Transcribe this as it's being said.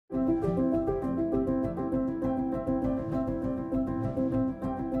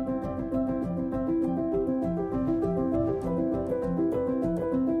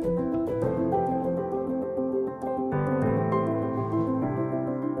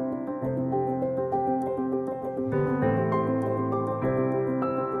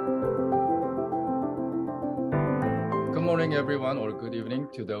morning, everyone, or good evening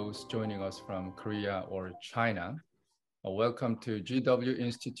to those joining us from Korea or China. Welcome to GW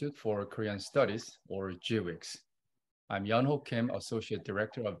Institute for Korean Studies, or GWIX. I'm Yeon-ho Kim, Associate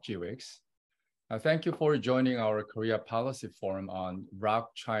Director of GWIX. Thank you for joining our Korea Policy Forum on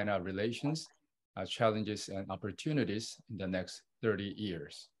ROK-China relations, challenges and opportunities in the next 30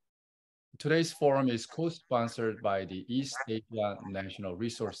 years. Today's forum is co-sponsored by the East Asia National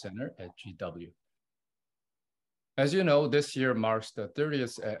Resource Center at GW. As you know, this year marks the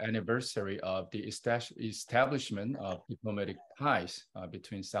 30th anniversary of the establishment of diplomatic ties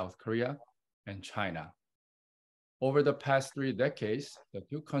between South Korea and China. Over the past 3 decades, the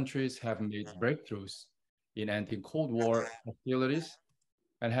two countries have made breakthroughs in ending Cold War hostilities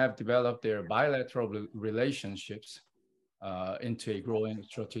and have developed their bilateral relationships into a growing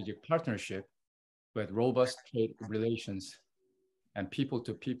strategic partnership with robust trade relations and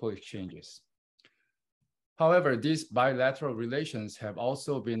people-to-people exchanges. However, these bilateral relations have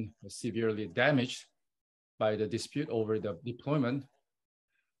also been severely damaged by the dispute over the deployment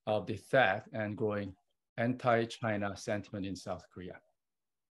of the THAAD and growing anti-China sentiment in South Korea.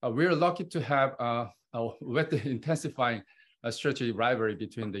 We're lucky to have, with the intensifying strategic rivalry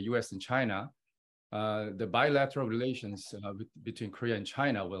between the US and China, the bilateral relations between Korea and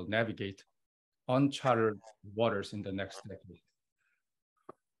China will navigate uncharted waters in the next decade.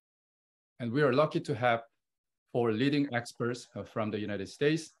 And we are lucky to have 4 leading experts from the United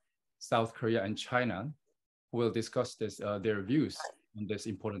States, South Korea, and China who will discuss their views on this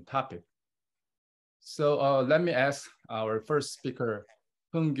important topic. So let me ask our first speaker,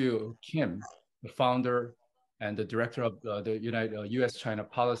 Hung-Kyu Kim, the founder and the director of the US-China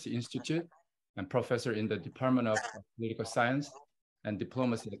Policy Institute and professor in the Department of Political Science and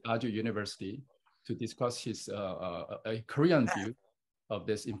Diplomacy at Aju University, to discuss his a Korean view of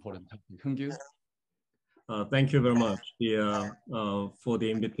this important topic. Hung-Kyu. Thank you very much for the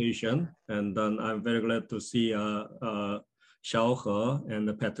invitation, and I'm very glad to see Xiaohe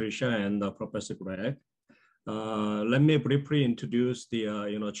and Patricia and Professor Greg. Let me briefly introduce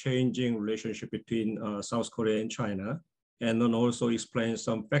the changing relationship between South Korea and China, and then also explain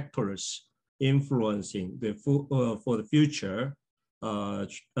some factors influencing for the future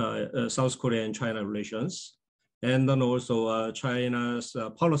South Korea and China relations, and then also China's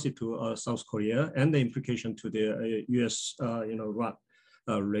policy to South Korea and the implication to the U.S. ROK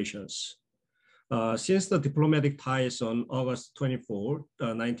relations. Since the diplomatic ties on August 24,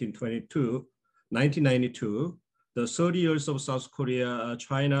 1992, the 30 years of South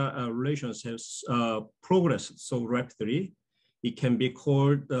Korea-China relations has progressed so rapidly, it can be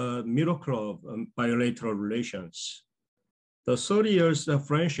called the miracle of bilateral relations. The 30 years of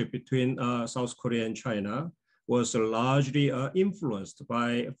friendship between South Korea and China was largely influenced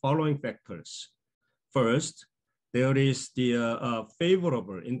by following factors. First, there is the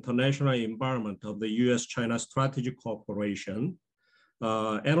favorable international environment of the US-China strategic cooperation.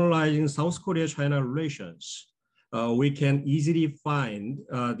 Analyzing South Korea-China relations, we can easily find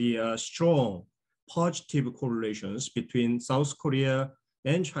the strong positive correlations between South Korea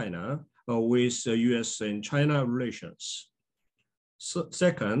and China with US and China relations. So,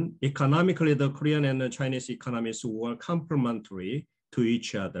 second, economically, the Korean and the Chinese economies were complementary to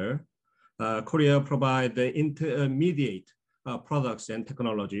each other. Korea provides the intermediate products and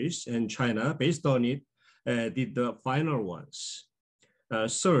technologies, and China, based on it, did the final ones.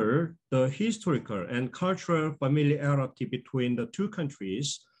 Third, the historical and cultural familiarity between the two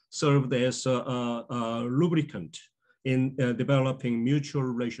countries served as a lubricant in developing mutual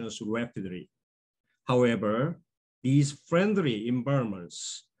relations rapidly. However, these friendly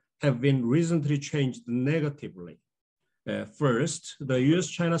environments have been recently changed negatively. First, the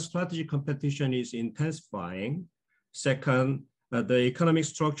US-China strategic competition is intensifying. Second, the economic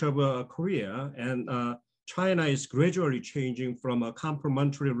structure of Korea and China is gradually changing from a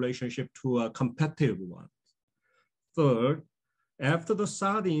complementary relationship to a competitive one. Third, after the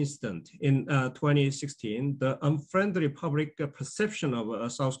THAAD incident in 2016, the unfriendly public perception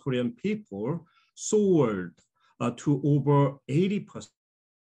of South Korean people soared to over 80%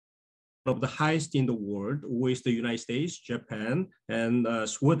 of the highest in the world, with the United States, Japan, and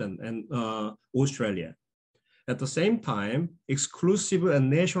Sweden, and Australia. At the same time, exclusive and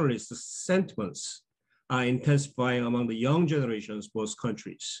nationalist sentiments are intensifying among the young generations of both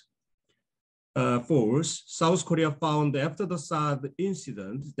countries. Fourth, South Korea found after the THAAD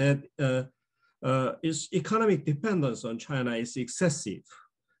incident that its economic dependence on China is excessive.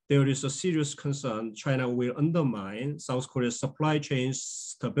 There is a serious concern China will undermine South Korea's supply chain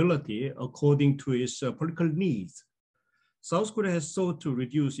stability according to its political needs. South Korea has sought to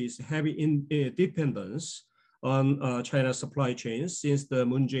reduce its heavy dependence on China's supply chains since the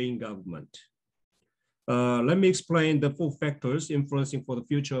Moon Jae-in government. Let me explain the 4 factors influencing for the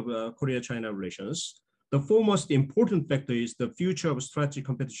future of Korea-China relations. The 4 most important factor is the future of strategic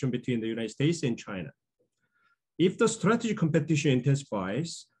competition between the United States and China. If the strategic competition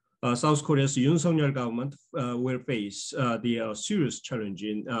intensifies, South Korea's Yoon Suk-yeol government will face the serious challenge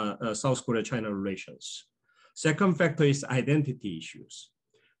in South Korea-China relations. Second factor is identity issues.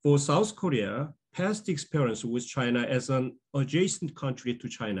 For South Korea, past experience with China as an adjacent country to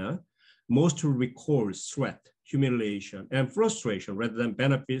China mostly records threat, humiliation, and frustration rather than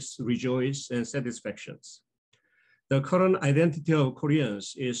benefits, rejoice, and satisfactions. The current identity of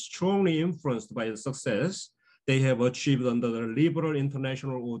Koreans is strongly influenced by the success they have achieved under the liberal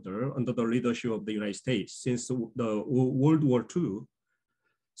international order under the leadership of the United States since the World War II.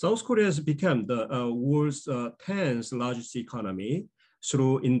 South Korea has become the world's 10th largest economy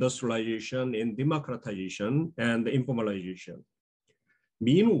through industrialization and democratization and informalization.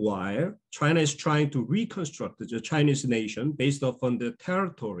 Meanwhile, China is trying to reconstruct the Chinese nation based upon the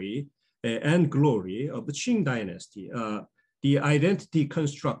territory and glory of the Qing dynasty. The identity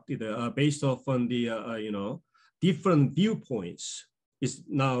constructed based upon the different viewpoints is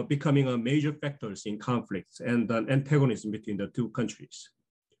now becoming a major factors in conflicts and antagonism between the 2 countries.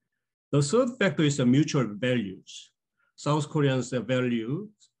 The third factor is the mutual values. South Koreans value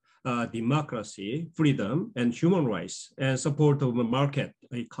democracy, freedom, and human rights, and support of a market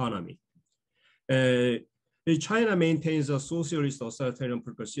economy. China maintains a socialist authoritarian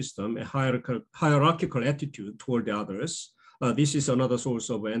political system, a hierarchical attitude toward the others. This is another source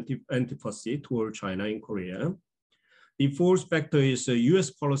of antipathy toward China in Korea. The fourth factor is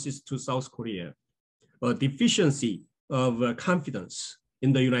US policies to South Korea. A deficiency of confidence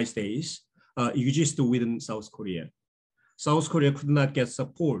in the United States exists within South Korea. South Korea could not get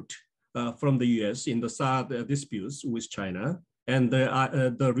support from the US in the THAAD disputes with China. And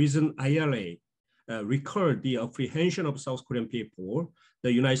the reason ILA recurred the apprehension of South Korean people,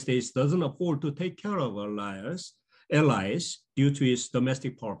 the United States doesn't afford to take care of allies due to its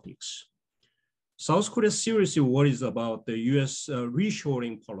domestic politics. South Korea seriously worries about the US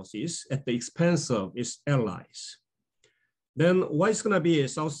reshoring policies at the expense of its allies. Then what's going to be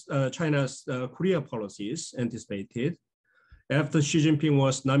China's Korea policies anticipated? After Xi Jinping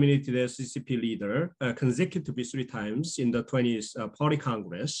was nominated as CCP leader consecutively 3 times in the 20th Party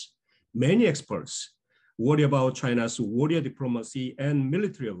Congress, many experts worry about China's warrior diplomacy and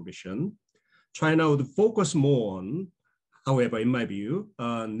military aggression. China would focus more on, however, in my view,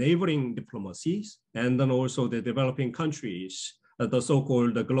 neighboring diplomacies and then also the developing countries, the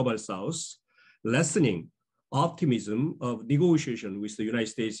so-called Global South, lessening optimism of negotiation with the United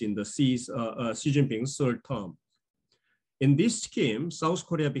States in the Xi Jinping's 3rd term. In this scheme, South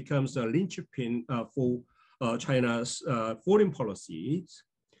Korea becomes a linchpin for China's foreign policies.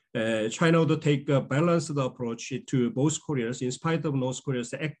 China would take a balanced approach to both Koreas in spite of North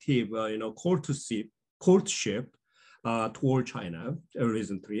Korea's active courtship toward China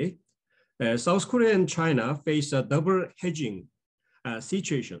recently. South Korea and China face a double hedging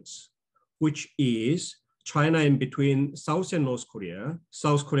situations, which is China in between South and North Korea,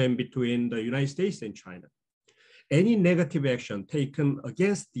 South Korea in between the United States and China. Any negative action taken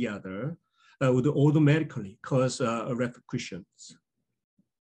against the other would automatically cause repercussions.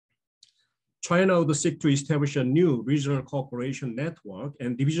 China would seek to establish a new regional cooperation network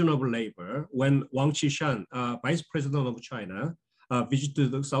and division of labor when Wang Qishan, Vice President of China,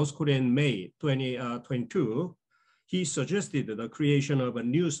 visited South Korea in May 2022. He suggested the creation of a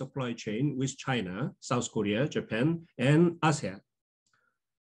new supply chain with China, South Korea, Japan, and ASEAN.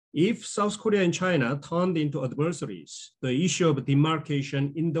 If South Korea and China turned into adversaries, the issue of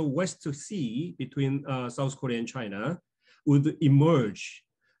demarcation in the West Sea between South Korea and China would emerge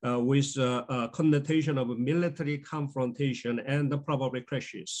with a connotation of military confrontation and probably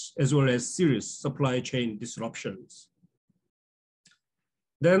clashes, as well as serious supply chain disruptions.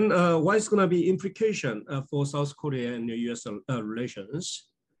 Then what's going to be implication for South Korea and US relations?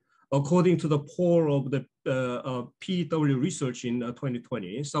 According to the poll of the PW research in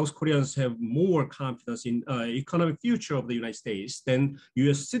 2020, South Koreans have more confidence in economic future of the United States than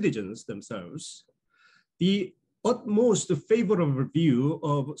US citizens themselves. The utmost favorable view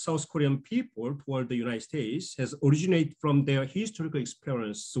of South Korean people toward the United States has originated from their historical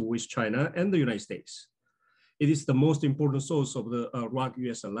experience with China and the United States. It is the most important source of the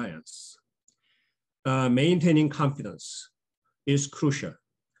ROK-US alliance. Maintaining confidence is crucial.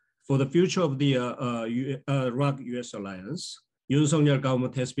 For the future of the ROK-US alliance, Yoon Suk-yeol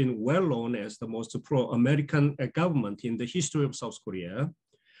government has been well known as the most pro-American government in the history of South Korea.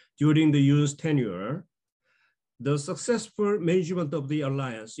 During the Yoon's tenure, The successful management of the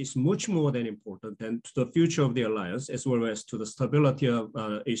alliance is much more than important than to the future of the alliance, as well as to the stability of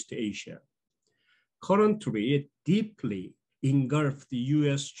East Asia. Currently, it deeply engulfed the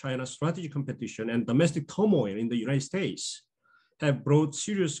US-China strategic competition and domestic turmoil in the United States have brought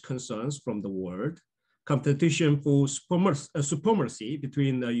serious concerns from the world. Competition for supremacy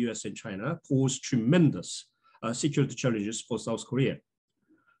between the US and China posed tremendous security challenges for South Korea.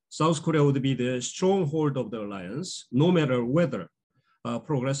 South Korea would be the stronghold of the alliance, no matter whether a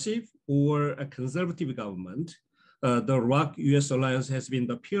progressive or a conservative government. The ROK-US alliance has been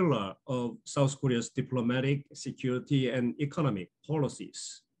the pillar of South Korea's diplomatic, security, and economic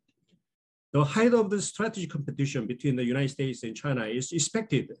policies. The height of the strategic competition between the United States and China is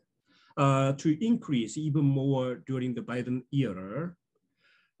expected to increase even more during the Biden era.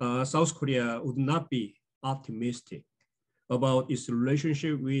 South Korea would not be optimistic about its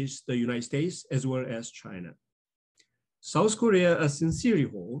relationship with the United States as well as China. South Korea sincerely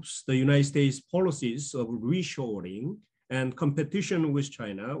hopes the United States policies of reshoring and competition with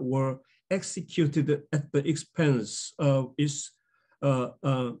China were executed at the expense of its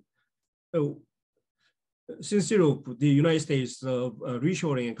sincere hope the United States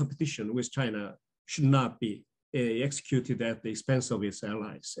reshoring and competition with China should not be executed at the expense of its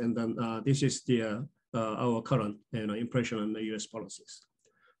allies. And then this is our current impression on the US policies.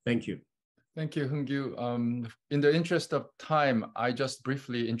 Thank you. Thank you, Heung-Kyu. In the interest of time, I just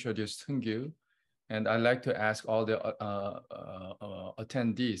briefly introduced Heung-Kyu, and I'd like to ask all the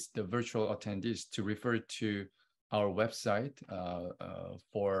attendees, the virtual attendees, to refer to our website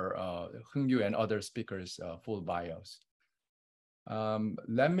for Heung-Kyu and other speakers' full bios.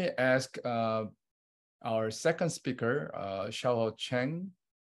 Let me ask our second speaker, Xiaohao Cheng,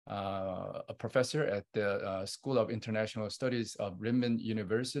 a professor at the School of International Studies of Renmin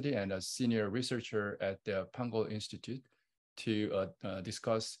University and a senior researcher at the Pangol Institute, to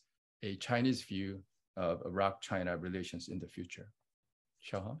discuss a Chinese view of ROK-China relations in the future.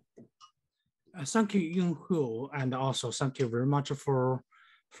 Xiaohao. Thank you, Yung-Hu, and also thank you very much for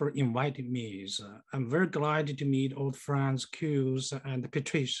inviting me. I'm very glad to meet old friends, Q's and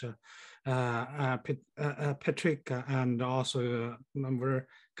Patricia, Patrick, and also I'm very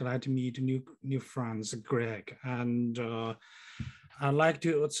glad to meet new friends, Greg. And I'd like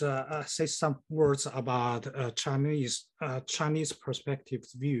to say some words about Chinese perspective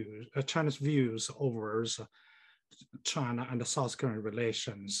views, China's views over China and the South Korean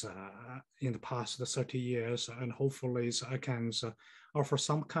relations in the past 30 years, and hopefully I can offer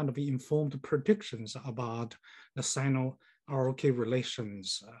some kind of informed predictions about the Sino-ROK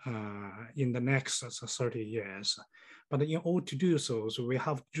relations in the next 30 years. But in order to do so, we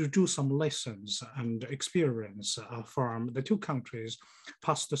have to do some lessons and experience from the two countries'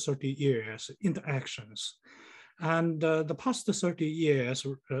 past 30 years interactions. And the past 30 years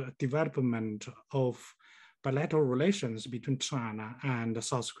development of bilateral relations between China and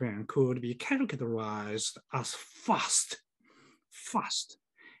South Korea could be characterized as fast.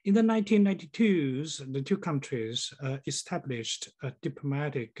 In the 1992s, the two countries established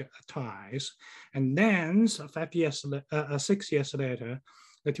diplomatic ties, and then 6 years later,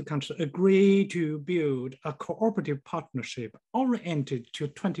 the two countries agreed to build a cooperative partnership oriented to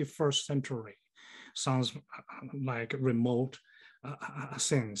 21st century. Sounds like remote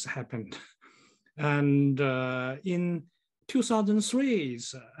things happened. And in 2003,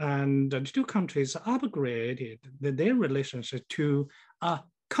 and the two countries upgraded their relationship to a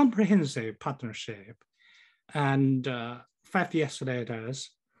comprehensive partnership. And 5 years later,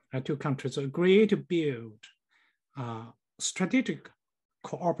 the two countries agreed to build a strategic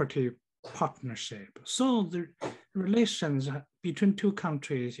cooperative partnership. So the relations between two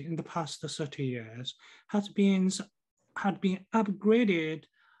countries in the past 30 years had been upgraded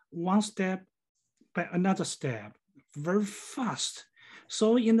one step by another step, very fast.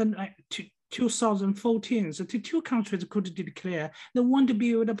 So in the 2014, the two countries could declare they want to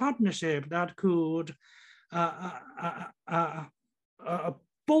build a partnership that could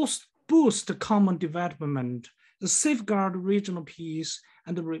boost common development, safeguard regional peace,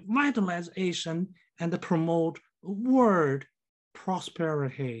 and revitalization, and promote world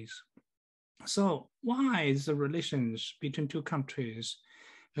prosperities. So why the relations between two countries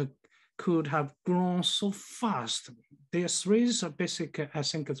could have grown so fast? There are three basic, I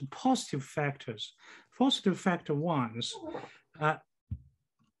think, it's positive factors. Positive factor one,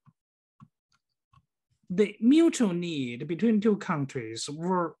 the mutual need between two countries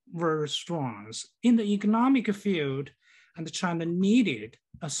were very strong. In the economic field, and China needed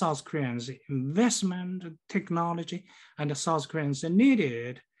South Koreans' investment, technology, and the South Koreans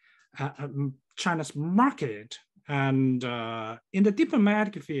needed China's market And in the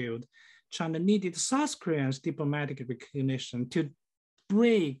diplomatic field, China needed South Korea's diplomatic recognition to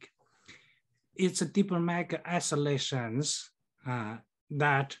break its diplomatic isolations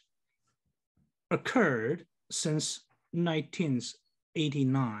that occurred since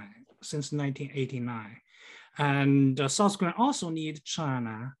 1989. And South Korea also needs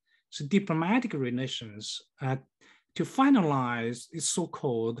China's diplomatic relations to finalize its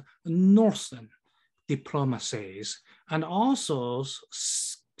so-called Northern diplomacies, and also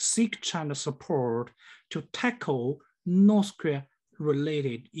seek China's support to tackle North Korea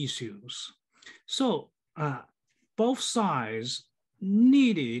related issues. So both sides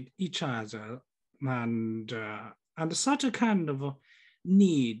needed each other, and such a kind of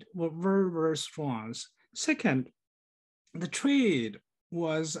need were very, very strong. Second, the trade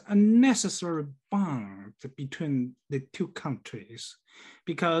was a necessary bond between the two countries,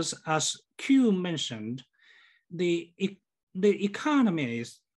 because as Q mentioned, the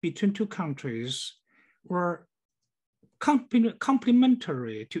economies between two countries were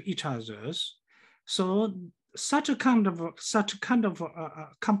complementary to each other's. So such a kind of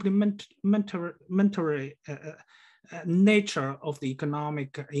complementary nature of the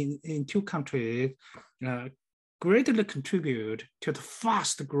economic in two countries greatly contribute to the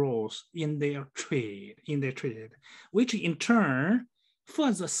fast growth in their trade, which in turn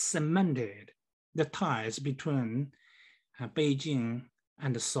further cemented the ties between Beijing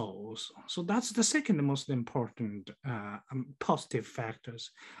and Seoul. So that's the second most important positive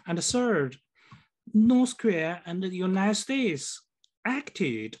factors. And the third, North Korea and the United States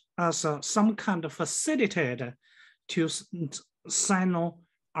acted as some kind of facilitator to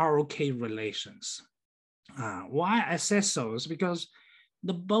Sino-ROK relations. Why I say so is because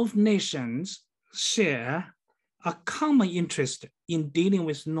both nations share a common interest in dealing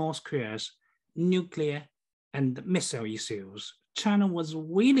with North Korea's nuclear and missile issues. China was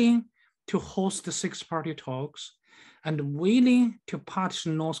willing to host the six-party talks and willing to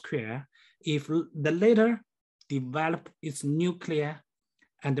partition North Korea if the latter developed its nuclear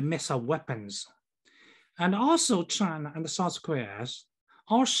and missile weapons. And also China and South Korea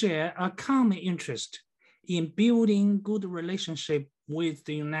all share a common interest in building good relationship with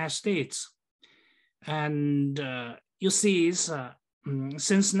the United States. And you see, since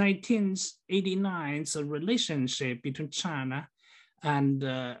 1989, the relationship between China and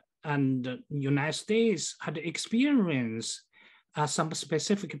United States had experienced some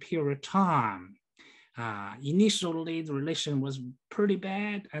specific period of time. Initially, the relation was pretty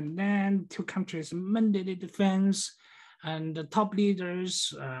bad, and then two countries mended the defense, and the top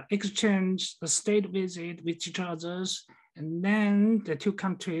leaders exchanged a state visit with each other, and then the two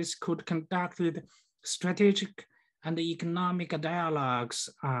countries could conduct strategic and economic dialogues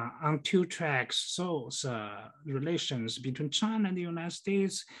on two tracks. So relations between China and the United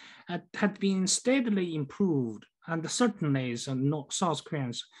States had been steadily improved, and certainly South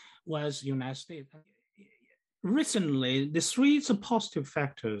Koreans was United States. Recently, the three positive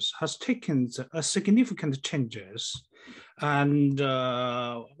factors has taken significant changes, and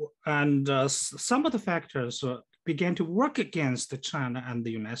some of the factors began to work against China and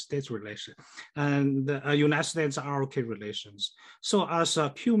the United States relation, and the United States ROK relations. So as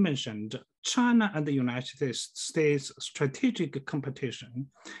Q mentioned, China and the United States strategic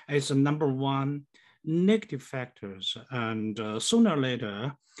competition is the number one negative factors, and sooner or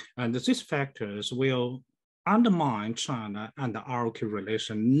later, and these factors will undermine China and the ROK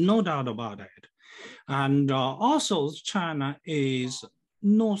relation, no doubt about it. And also China is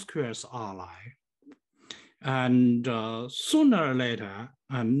North Korea's ally. And sooner or later,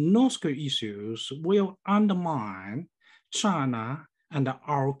 North Korea issues will undermine China and the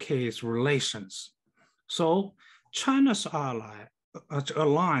ROK's relations. So China's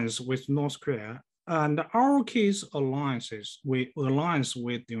alliance with North Korea and the ROK's alliance with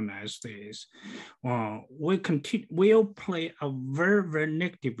the United States will play a very, very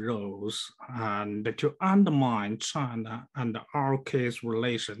negative role and to undermine China and the ROK's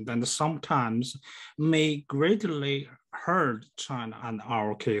relations, and sometimes may greatly hurt China and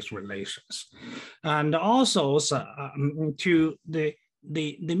ROK's relations. And also to the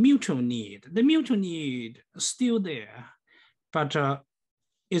mutual need. The mutual need is still there, but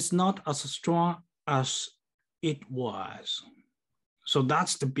it's not as strong as it was. So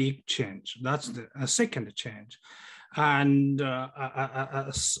that's the big change. That's the second change. And the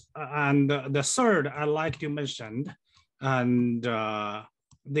third I like to mention, and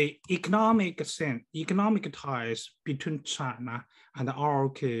the economic ties between China and the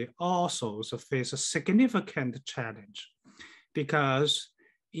ROK also face a significant challenge, because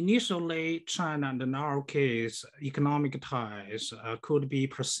initially, China and in our case, economic ties could be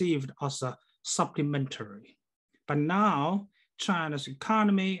perceived as a supplementary. But now, China's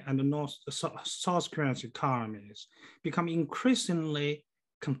economy and South Korea's economies become increasingly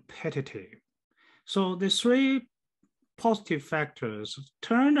competitive. So the three positive factors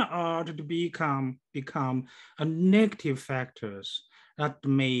turn out to become a negative factors that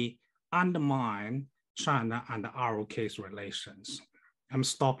may undermine China and ROK's relations. I'm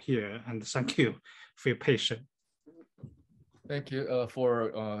stop here and thank you for your patience. Thank you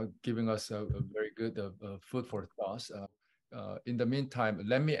for giving us a very good food for thoughts. In the meantime,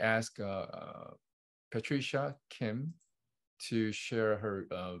 let me ask Patricia Kim to share her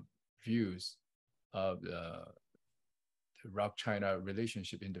views of the ROK-China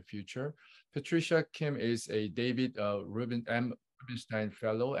relationship in the future. Patricia Kim is a David Rubenstein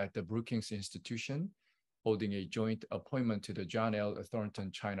Fellow at the Brookings Institution, holding a joint appointment to the John L.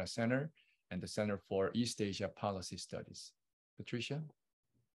 Thornton China Center and the Center for East Asia Policy Studies. Patricia?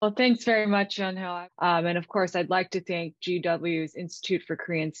 Well, thanks very much, Yeonho. And of course, I'd like to thank GW's Institute for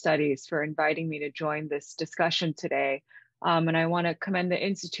Korean Studies for inviting me to join this discussion today. And I want to commend the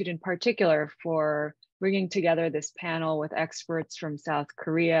Institute in particular for bringing together this panel with experts from South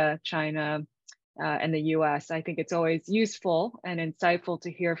Korea, China, and the US. I think it's always useful and insightful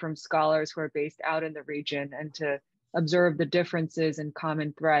to hear from scholars who are based out in the region and to observe the differences and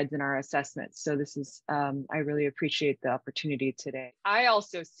common threads in our assessments. So this is, I really appreciate the opportunity today. I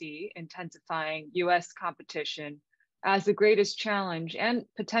also see intensifying US competition as the greatest challenge and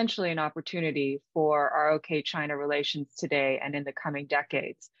potentially an opportunity for ROK-China relations today and in the coming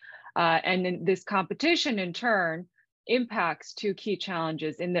decades. And then this competition in turn impacts two key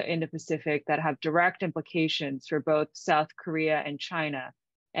challenges in the Indo-Pacific that have direct implications for both South Korea and China.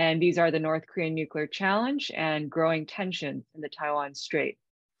 And these are the North Korean nuclear challenge and growing tensions in the Taiwan Strait.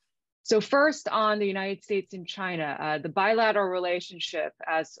 So first on the United States and China, the bilateral relationship,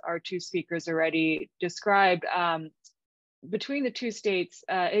 as our two speakers already described, between the two states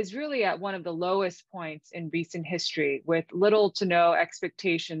is really at one of the lowest points in recent history, with little to no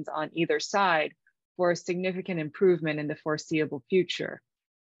expectations on either side for a significant improvement in the foreseeable future.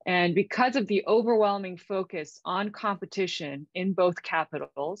 And because of the overwhelming focus on competition in both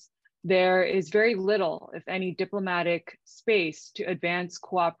capitals, there is very little, if any, diplomatic space to advance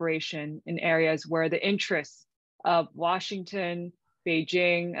cooperation in areas where the interests of Washington,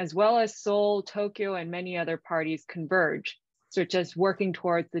 Beijing, as well as Seoul, Tokyo, and many other parties converge, such as working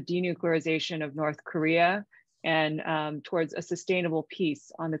towards the denuclearization of North Korea and towards a sustainable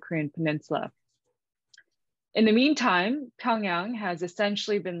peace on the Korean Peninsula. In the meantime, Pyongyang has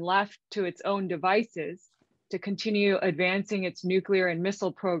essentially been left to its own devices to continue advancing its nuclear and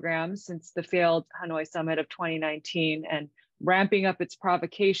missile programs since the failed Hanoi summit of 2019 and ramping up its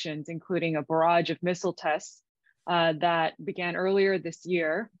provocations, including a barrage of missile tests that began earlier this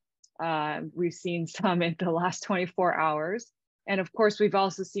year. We've seen some in the last 24 hours. And of course, we've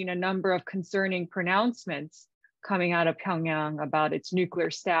also seen a number of concerning pronouncements coming out of Pyongyang about its nuclear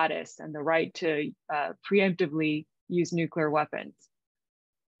status and the right to preemptively use nuclear weapons.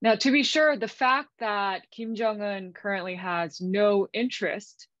 Now, to be sure, the fact that Kim Jong-un currently has no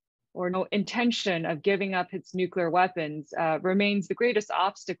interest or no intention of giving up its nuclear weapons remains the greatest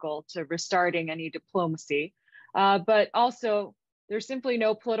obstacle to restarting any diplomacy. But also, there's simply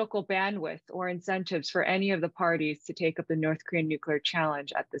no political bandwidth or incentives for any of the parties to take up the North Korean nuclear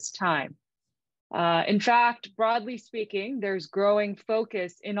challenge at this time. In fact, broadly speaking, there's growing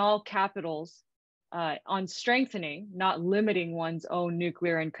focus in all capitals on strengthening, not limiting one's own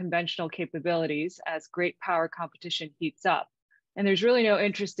nuclear and conventional capabilities as great power competition heats up. And there's really no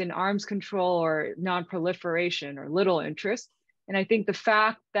interest in arms control or non-proliferation, or little interest. And I think the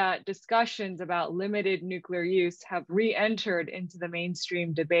fact that discussions about limited nuclear use have re-entered into the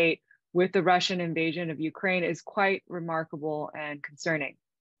mainstream debate with the Russian invasion of Ukraine is quite remarkable and concerning.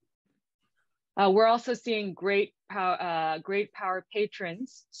 We're also seeing great power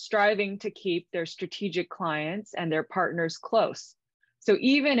patrons striving to keep their strategic clients and their partners close. So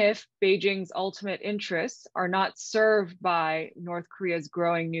even if Beijing's ultimate interests are not served by North Korea's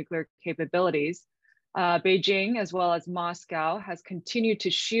growing nuclear capabilities, Beijing, as well as Moscow, has continued to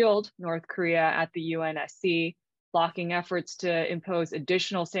shield North Korea at the UNSC, blocking efforts to impose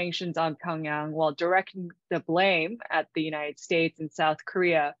additional sanctions on Pyongyang while directing the blame at the United States and South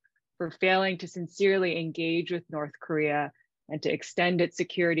Korea for failing to sincerely engage with North Korea and to extend its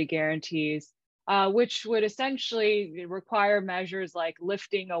security guarantees, which would essentially require measures like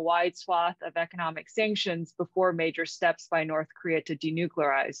lifting a wide swath of economic sanctions before major steps by North Korea to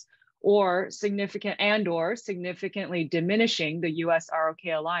denuclearize, or significantly diminishing the US-ROK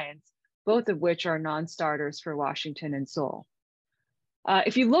alliance, both of which are non-starters for Washington and Seoul.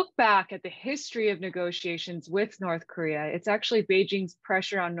 If you look back at the history of negotiations with North Korea, it's actually Beijing's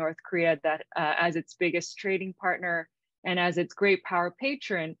pressure on North Korea that, as its biggest trading partner and as its great power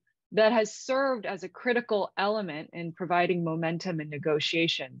patron, that has served as a critical element in providing momentum in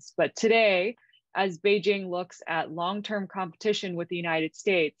negotiations. But today, as Beijing looks at long-term competition with the United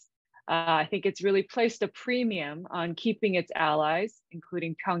States, I think it's really placed a premium on keeping its allies,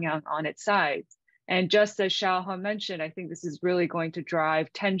 including Pyongyang, on its side. And just as Xiaohe mentioned, I think this is really going to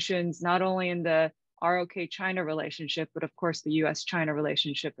drive tensions, not only in the ROK-China relationship, but of course the US-China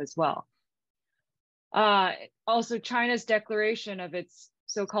relationship as well. Also, China's declaration of its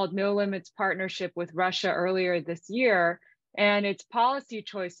so-called no limits partnership with Russia earlier this year and its policy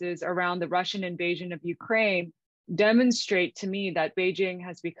choices around the Russian invasion of Ukraine demonstrate to me that Beijing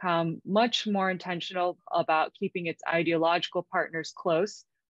has become much more intentional about keeping its ideological partners close,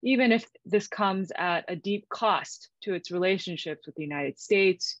 even if this comes at a deep cost to its relationships with the United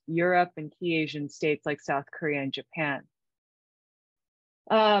States, Europe, and key Asian states like South Korea and Japan.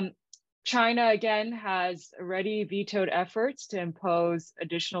 China, again, has already vetoed efforts to impose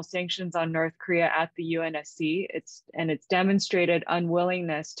additional sanctions on North Korea at the UNSC. It's demonstrated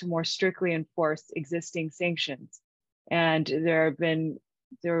unwillingness to more strictly enforce existing sanctions. And there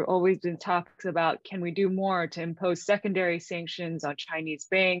have always been talks about, can we do more to impose secondary sanctions on Chinese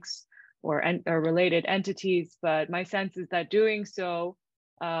banks or related entities? But my sense is that doing so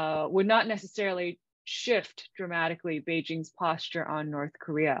would not necessarily shift dramatically Beijing's posture on North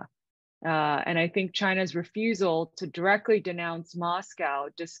Korea. And I think China's refusal to directly denounce Moscow,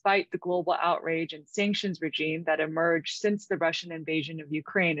 despite the global outrage and sanctions regime that emerged since the Russian invasion of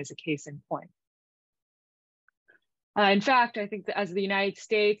Ukraine, is a case in point. In fact, I think that as the United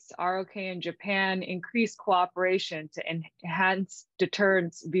States, ROK, and Japan increase cooperation to enhance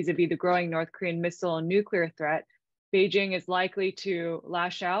deterrence vis-a-vis the growing North Korean missile and nuclear threat, Beijing is likely to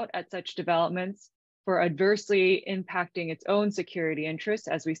lash out at such developments for adversely impacting its own security interests,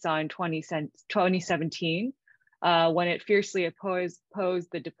 as we saw in 2017, when it fiercely opposed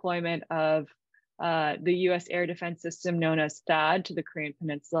the deployment of the US air defense system known as THAAD to the Korean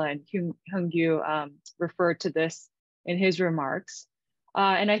Peninsula, and Hyung-gyu referred to this in his remarks.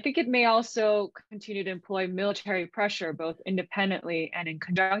 And I think it may also continue to employ military pressure, both independently and in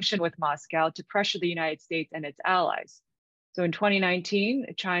conjunction with Moscow, to pressure the United States and its allies. So in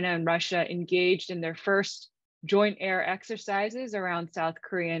 2019, China and Russia engaged in their first joint air exercises around South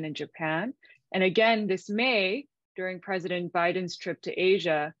Korea and Japan. And again, this May, during President Biden's trip to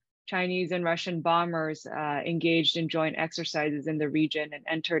Asia, Chinese and Russian bombers engaged in joint exercises in the region and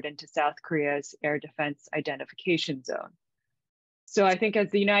entered into South Korea's air defense identification zone. So I think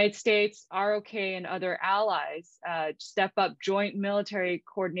as the United States, ROK, and other allies step up joint military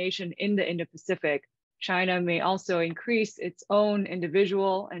coordination in the Indo-Pacific, China may also increase its own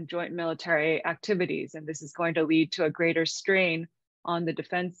individual and joint military activities. And this is going to lead to a greater strain on the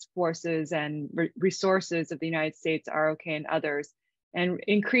defense forces and resources of the United States, ROK, and others, and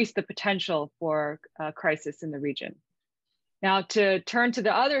increase the potential for a crisis in the region. Now, to turn to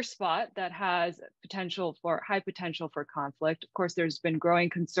the other spot that has high potential for conflict, of course, there's been growing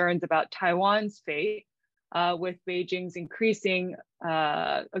concerns about Taiwan's fate, with Beijing's increasing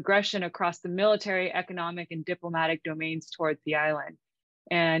aggression across the military, economic, and diplomatic domains towards the island.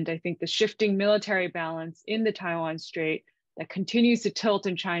 And I think the shifting military balance in the Taiwan Strait that continues to tilt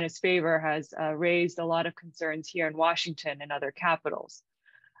in China's favor has raised a lot of concerns here in Washington and other capitals.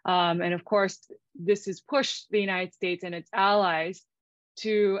 And of course, this has pushed the United States and its allies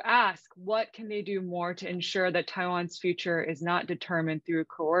to ask, what can they do more to ensure that Taiwan's future is not determined through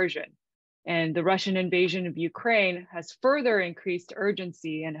coercion? And the Russian invasion of Ukraine has further increased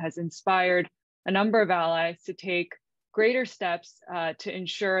urgency and has inspired a number of allies to take greater steps to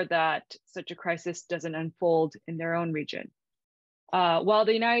ensure that such a crisis doesn't unfold in their own region. While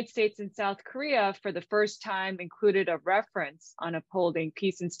the United States and South Korea, for the first time, included a reference on upholding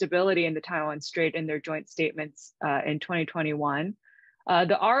peace and stability in the Taiwan Strait in their joint statements in 2021,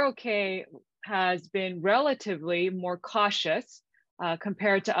 the ROK has been relatively more cautious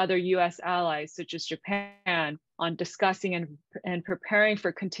compared to other US allies, such as Japan, on discussing and preparing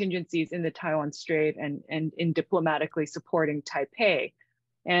for contingencies in the Taiwan Strait and in diplomatically supporting Taipei.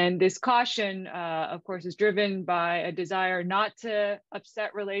 And this caution, of course, is driven by a desire not to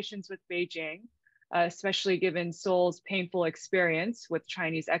upset relations with Beijing, especially given Seoul's painful experience with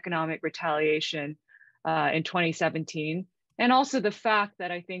Chinese economic retaliation in 2017, And also the fact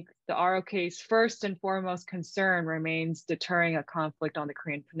that I think the ROK's first and foremost concern remains deterring a conflict on the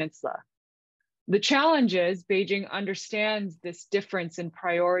Korean Peninsula. The challenge is Beijing understands this difference in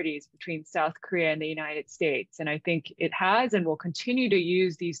priorities between South Korea and the United States. And I think it has and will continue to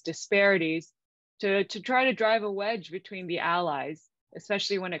use these disparities to try to drive a wedge between the allies,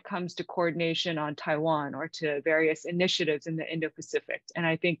 especially when it comes to coordination on Taiwan or to various initiatives in the Indo-Pacific. And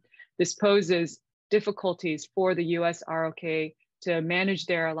I think this poses difficulties for the US ROK to manage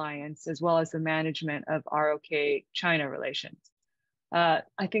their alliance, as well as the management of ROK-China relations.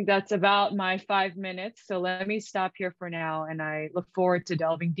 I think that's about my 5 minutes. So let me stop here for now, and I look forward to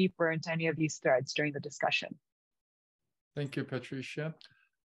delving deeper into any of these threads during the discussion. Thank you, Patricia.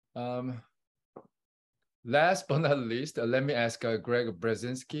 Last but not least, let me ask Greg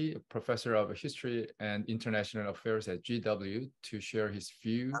Brzezinski, professor of history and international affairs at GW, to share his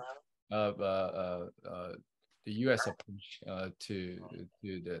view of the U.S. approach to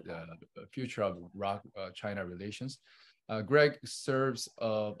the future of ROK-China relations. Greg serves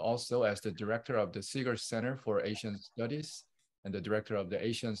also as the director of the Seeger Center for Asian Studies and the director of the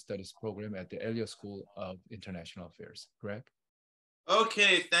Asian Studies program at the Elliott School of International Affairs. Greg?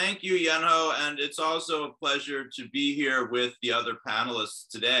 Okay, thank you, Yunho, and it's also a pleasure to be here with the other panelists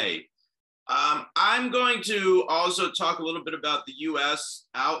today. I'm going to also talk a little bit about the U.S.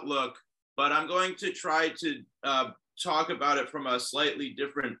 outlook, but I'm going to try to talk about it from a slightly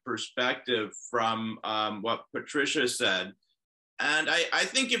different perspective from what Patricia said. And I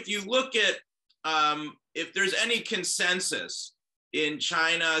think if you look at, if there's any consensus in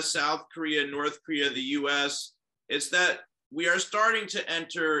China, South Korea, North Korea, the US, it's that we are starting to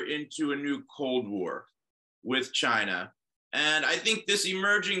enter into a new Cold War with China. And I think this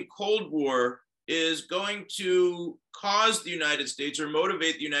emerging Cold War is going to cause the United States or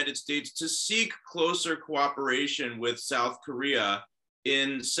motivate the United States to seek closer cooperation with South Korea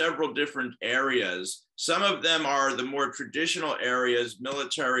in several different areas. Some of them are the more traditional areas,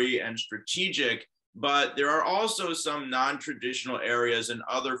 military and strategic, but there are also some non-traditional areas and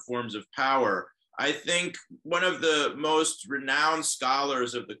other forms of power. I think one of the most renowned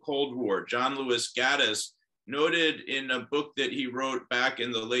scholars of the Cold War, John Lewis Gaddis, noted in a book that he wrote back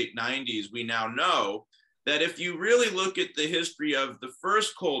in the late 90s, We Now Know, that if you really look at the history of the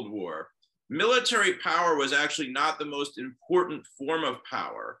first Cold War, military power was actually not the most important form of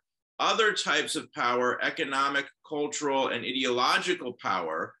power. Other types of power, economic, cultural, and ideological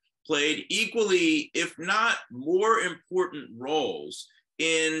power, played equally, if not more important roles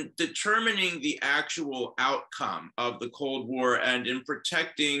in determining the actual outcome of the Cold War and in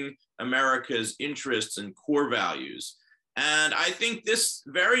protecting America's interests and core values. And I think this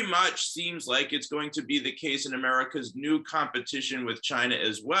very much seems like it's going to be the case in America's new competition with China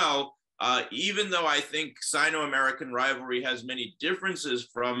as well, even though I think Sino-American rivalry has many differences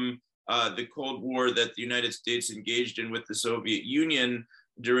from the Cold War that the United States engaged in with the Soviet Union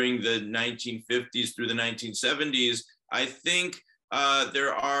during the 1950s through the 1970s. I think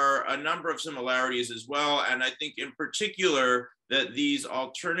there are a number of similarities as well. And I think in particular that these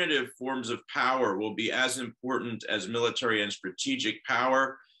alternative forms of power will be as important as military and strategic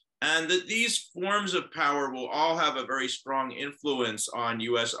power, and that these forms of power will all have a very strong influence on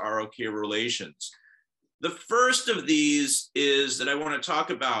US-ROK relations. The first of these is that I want to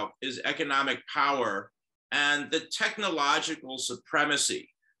talk about is economic power and the technological supremacy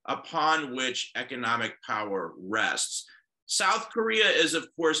upon which economic power rests. South Korea is, of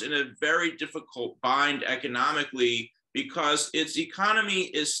course, in a very difficult bind economically because its economy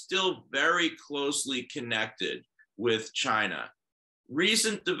is still very closely connected with China.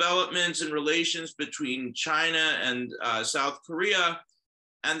 Recent developments in relations between China and South Korea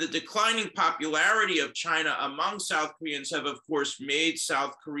and the declining popularity of China among South Koreans have, of course, made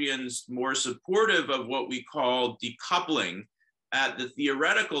South Koreans more supportive of what we call decoupling at the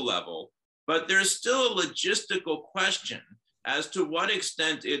theoretical level. But there's still a logistical question as to what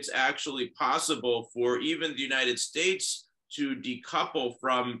extent it's actually possible for even the United States to decouple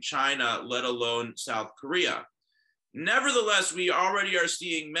from China, let alone South Korea. Nevertheless, we already are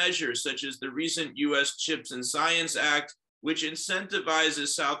seeing measures such as the recent US Chips and Science Act, which incentivizes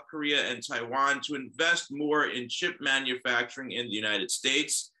South Korea and Taiwan to invest more in chip manufacturing in the United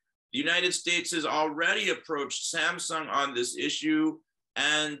States. The United States has already approached Samsung on this issue.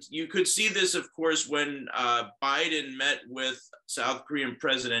 And you could see this, of course, when Biden met with South Korean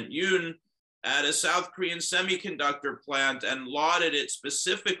President Yoon at a South Korean semiconductor plant and lauded it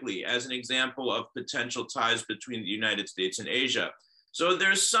specifically as an example of potential ties between the United States and Asia. So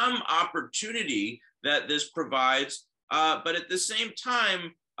there's some opportunity that this provides, but at the same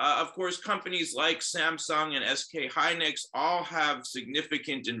time, Of course, companies like Samsung and SK Hynix all have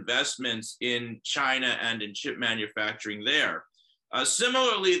significant investments in China and in chip manufacturing there.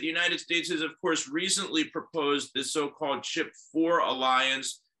 Similarly, the United States has, of course, recently proposed the so-called Chip 4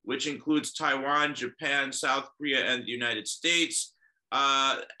 alliance, which includes Taiwan, Japan, South Korea, and the United States.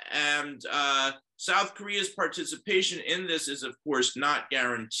 South Korea's participation in this is, of course, not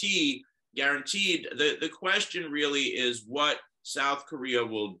guaranteed. The question really is what South Korea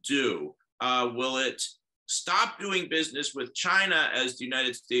will do. Will it stop doing business with China as the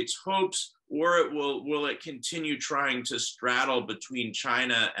United States hopes, or will it continue trying to straddle between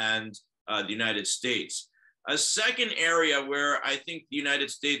China and the United States? A second area where I think the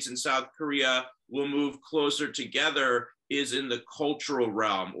United States and South Korea will move closer together is in the cultural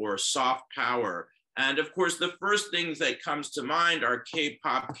realm or soft power. And of course, the first things that comes to mind are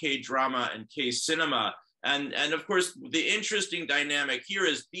K-pop, K-drama, and K-cinema. And of course, the interesting dynamic here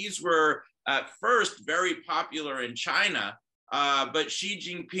is these were at first very popular in China, but Xi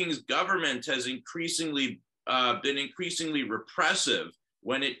Jinping's government has been increasingly repressive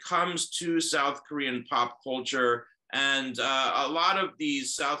when it comes to South Korean pop culture. And a lot of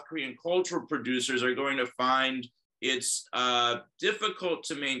these South Korean cultural producers are going to find it's difficult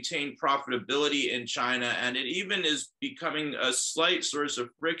to maintain profitability in China, and it even is becoming a slight source of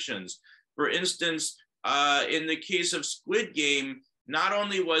frictions. For instance, in the case of Squid Game, not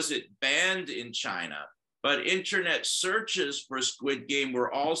only was it banned in China, but internet searches for Squid Game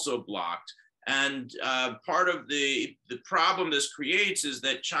were also blocked. And part of the problem this creates is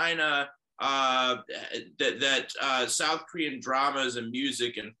that China, South Korean dramas and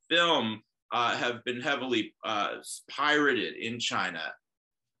music and film have been heavily pirated in China.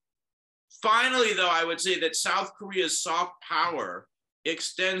 Finally, though, I would say that South Korea's soft power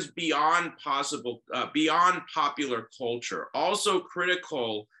extends beyond popular culture. Also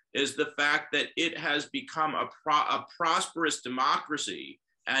critical is the fact that it has become a prosperous democracy,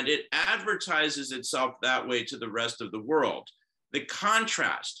 and it advertises itself that way to the rest of the world. The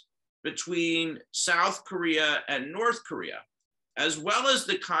contrast between South Korea and North Korea, as well as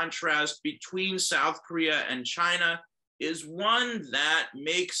the contrast between South Korea and China, is one that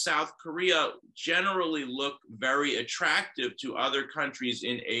makes South Korea generally look very attractive to other countries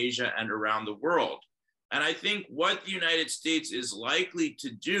in Asia and around the world. And I think what the United States is likely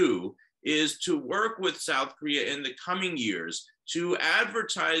to do is to work with South Korea in the coming years to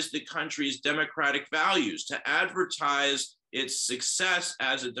advertise the country's democratic values, to advertise its success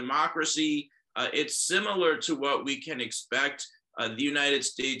as a democracy. It's similar to what we can expect the United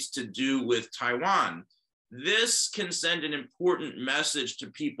States to do with Taiwan. This can send an important message to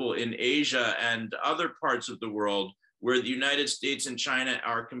people in Asia and other parts of the world where the United States and China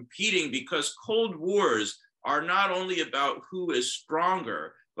are competing, because Cold Wars are not only about who is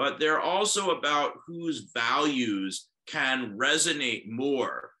stronger, but they're also about whose values can resonate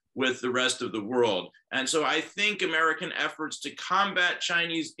more with the rest of the world. And so I think American efforts to combat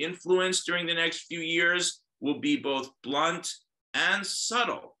Chinese influence during the next few years will be both blunt and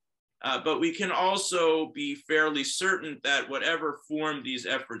subtle. But we can also be fairly certain that whatever form these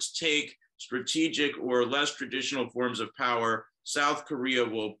efforts take, strategic or less traditional forms of power, South Korea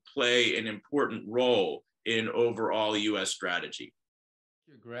will play an important role in overall US strategy.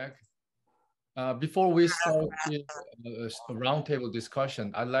 Thank you, Greg. Before we start the roundtable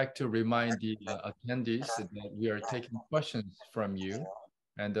discussion, I'd like to remind the attendees that we are taking questions from you,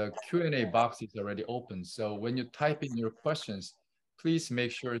 and the Q&A box is already open. So when you type in your questions, please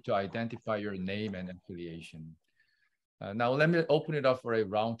make sure to identify your name and affiliation. Now, let me open it up for a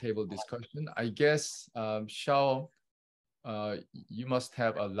roundtable discussion. I guess, Xiao, you must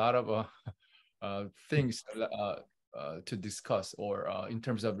have a lot of things to discuss, or in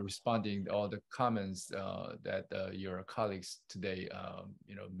terms of responding to all the comments that your colleagues today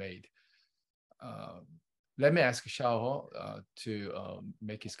made. Let me ask Xiao to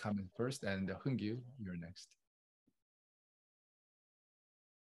make his comment first, and Hongyu, you're next.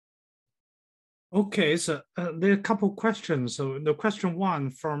 Okay, so there are a couple of questions. So the question one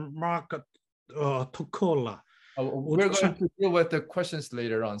from Mark Tokola. We're going to deal with the questions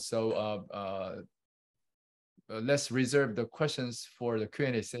later on. So let's reserve the questions for the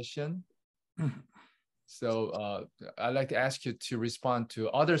Q&A session. Mm-hmm. So I'd like to ask you to respond to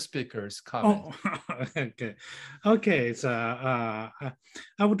other speakers' comments. Oh, okay. So I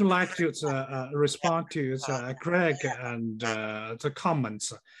would like to respond to Greg and the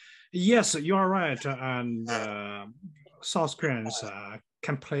comments. Yes, you are right, and South Koreans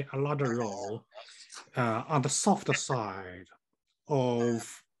can play a lot of role on the softer side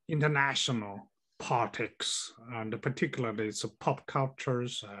of international politics, and particularly its pop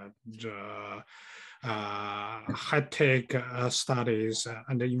cultures, high-tech studies,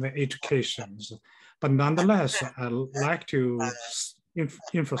 and even educations. But nonetheless, I'd like to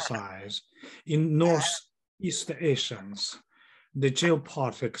emphasize in Northeast Asians, the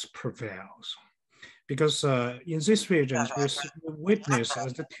geopolitics prevails. Because in these regions, we witness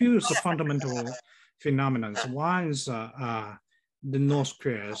the two fundamental phenomena. One is the North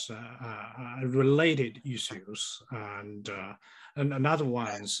Korea's related issues, and another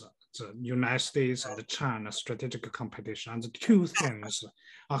one is the United States and China strategic competition. And the two things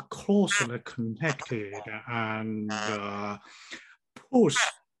are closely connected and push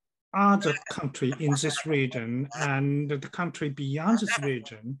other countries in this region and the country beyond this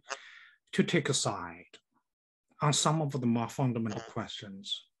region to take a side on some of the more fundamental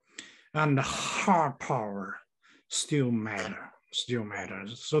questions. And hard power still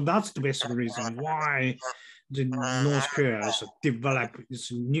matters. So that's the basic reason why the North Korea developed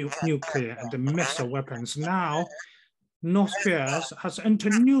its nuclear and missile weapons. Now, North Korea has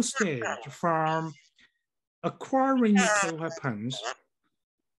entered a new stage from acquiring nuclear weapons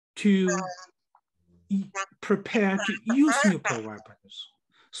to prepare to use nuclear weapons.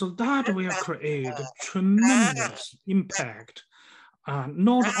 So that will create a tremendous impact,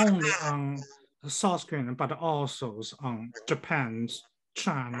 not only on South Korea, but also on Japan,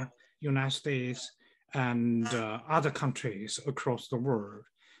 China, United States, and other countries across the world.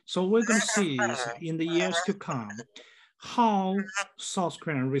 So we're going to see in the years to come how South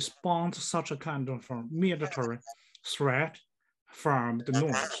Korea responds to such a kind of military threat from the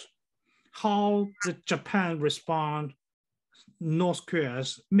North, how the Japan respond North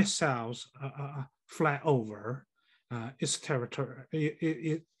Korea's missiles fly over its territory,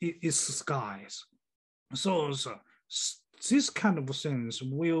 its skies. So this kind of things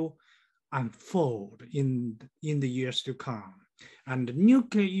will unfold in the years to come, and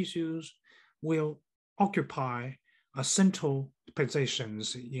nuclear issues will occupy central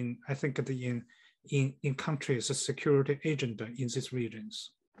positions in, I think, in countries' security agenda in these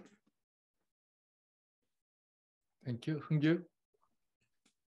regions. Thank you, Hongyu.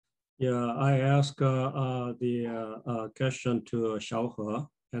 Yeah, I ask the question to Xiaohe,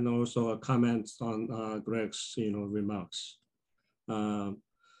 and also comments on Greg's remarks.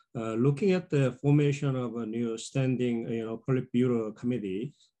 Looking at the formation of a new standing Politburo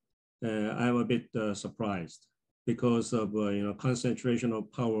committee, I'm a bit surprised because of concentration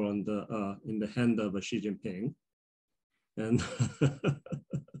of power on in the hand of Xi Jinping, and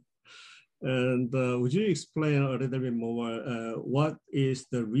and would you explain a little bit more what is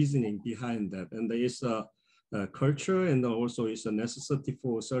the reasoning behind that? And there is a culture, and also is a necessity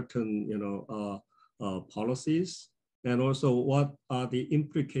for certain policies, and also what are the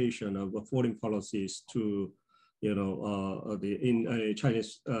implications of foreign policies to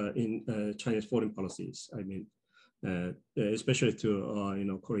Chinese foreign policies? I mean, especially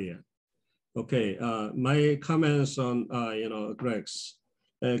to Korea. Okay, my comments on Greg's.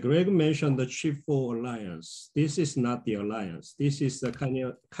 Greg mentioned the Triple Alliance. This is not the alliance. This is the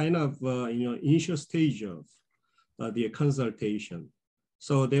kind of initial stage of the consultation.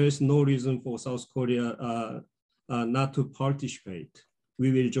 So there is no reason for South Korea not to participate.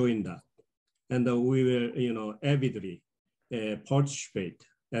 We will join that, and we will avidly participate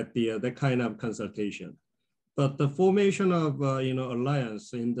at that kind of consultation. But the formation of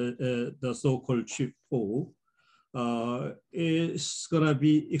alliance in the so-called Triple is going to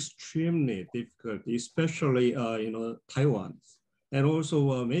be extremely difficult, especially Taiwan, and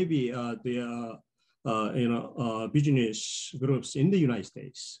also maybe the business groups in the United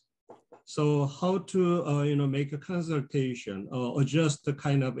States. So how to make a consultation or adjust the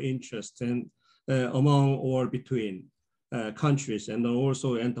kind of interest and among or between countries and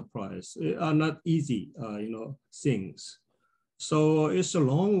also enterprise are not easy things. So it's a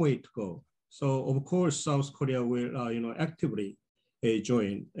long way to go. So of course, South Korea will actively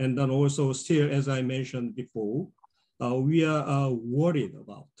join, and then also still, as I mentioned before, we are worried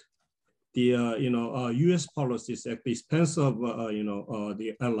about the U.S. policies at the expense of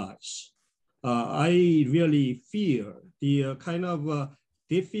the allies. I really fear the kind of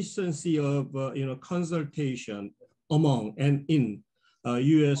deficiency of consultation among and in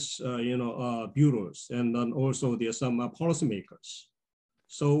U.S. bureaus, and then also there are some policymakers.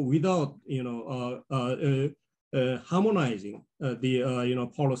 So without harmonizing the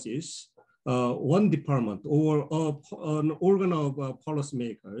policies, one department or an organ of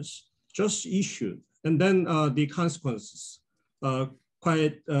policymakers just issued, and then the consequences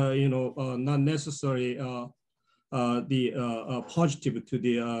quite not necessarily the positive to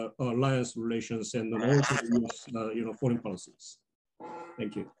the alliance relations and also the US, foreign policies.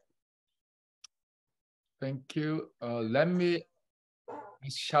 Thank you. Thank you. Let me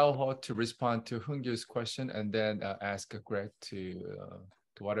ask Xiaohao to respond to Hongju's question, and then ask Greg to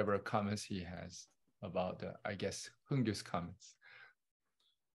whatever comments he has about, I guess, Hongju's comments.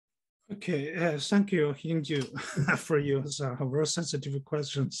 Okay, thank you, Hongju, for your very sensitive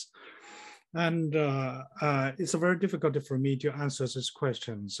questions. And it's very difficult for me to answer these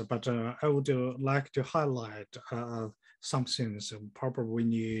questions, but I would like to highlight some things probably we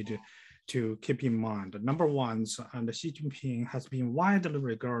need to keep in mind. Number one, and Xi Jinping has been widely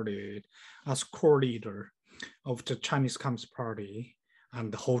regarded as core leader of the Chinese Communist Party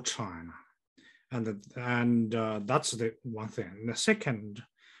and the whole China. And that's the one thing. The second,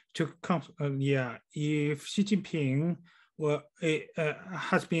 if Xi Jinping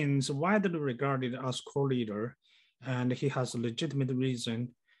has been widely regarded as core leader, and he has a legitimate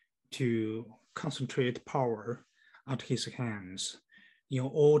reason to concentrate power at his hands in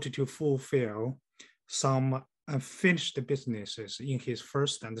order to fulfill some unfinished businesses in his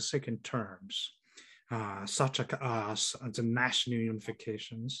first and second terms, such as the national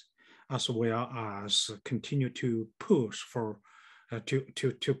unifications, as well as continue to push for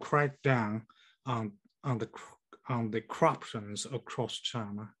to crack down on the corruptions across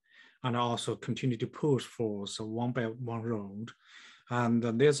China, and also continue to push for the one Belt One Road. And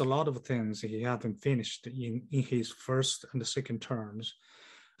there's a lot of things he hasn't finished in his first and second terms.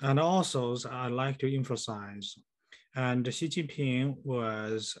 And also, I like to emphasize, and Xi Jinping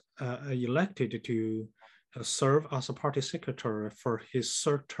was elected to serve as a party secretary for his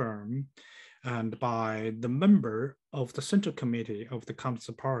third term, and by the member of the Central Committee of the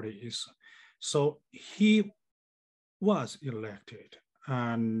Communist parties. So he was elected,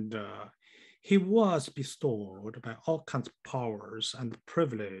 and he was bestowed by all kinds of powers and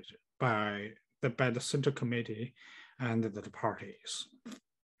privilege by the Central Committee and the parties.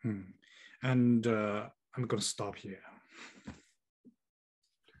 And I'm going to stop here.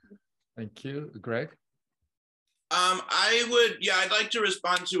 Thank you, Greg. I'd like to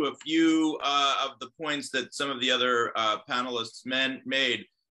respond to a few of the points that some of the other panelists made.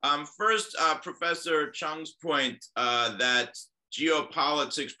 First, Professor Chung's point that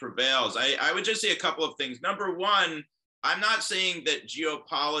geopolitics prevails. I would just say a couple of things. Number one, I'm not saying that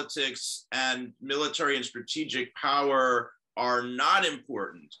geopolitics and military and strategic power are not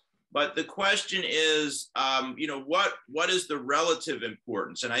important, but the question is, what is the relative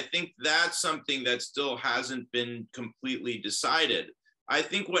importance? And I think that's something that still hasn't been completely decided. I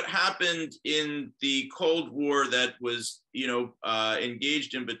think what happened in the Cold War that was,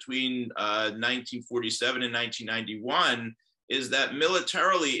 engaged in between 1947 and 1991 is that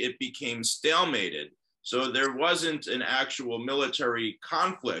militarily it became stalemated. So there wasn't an actual military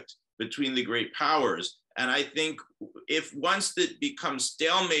conflict between the great powers. And I think if once it becomes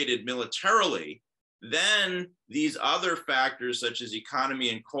stalemated militarily, then these other factors such as economy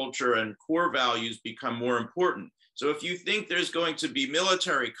and culture and core values become more important. So if you think there's going to be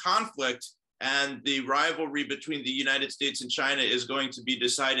military conflict and the rivalry between the United States and China is going to be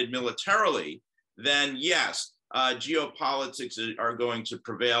decided militarily, then yes, geopolitics are going to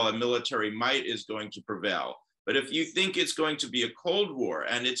prevail and military might is going to prevail. But if you think it's going to be a Cold War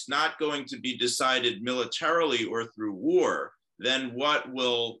and it's not going to be decided militarily or through war, then what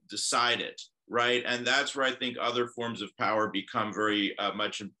will decide it, right? And that's where I think other forms of power become very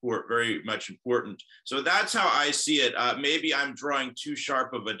much important. So that's how I see it. Maybe I'm drawing too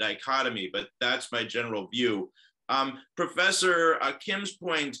sharp of a dichotomy, but that's my general view. Professor Kim's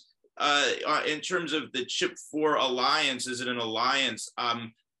point in terms of the Chip 4 alliance, is it an alliance?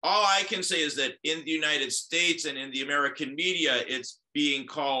 All I can say is that in the United States and in the American media, it's being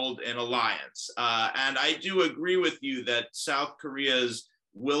called an alliance. And I do agree with you that South Korea's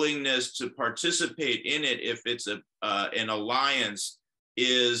willingness to participate in it, if it's an alliance,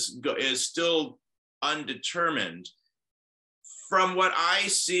 is still undetermined. From what I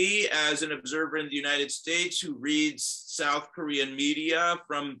see as an observer in the United States who reads South Korean media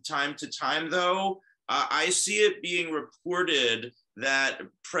from time to time, though, I see it being reported that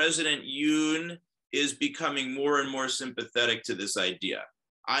President Yoon is becoming more and more sympathetic to this idea.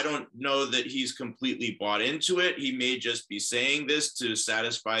 I don't know that he's completely bought into it. He may just be saying this to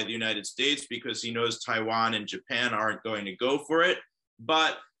satisfy the United States because he knows Taiwan and Japan aren't going to go for it.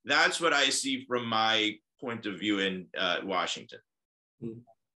 But that's what I see from my point of view in Washington.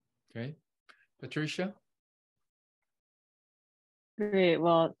 Okay. Patricia? Great.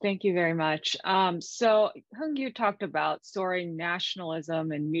 Well, thank you very much. So Hung-Yu talked about soaring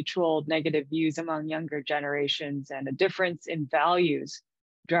nationalism and mutual negative views among younger generations and a difference in values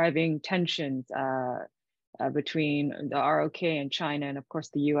driving tensions between the ROK and China, and of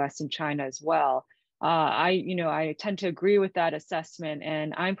course the US and China as well. I tend to agree with that assessment,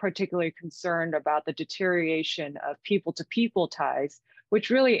 and I'm particularly concerned about the deterioration of people-to-people ties,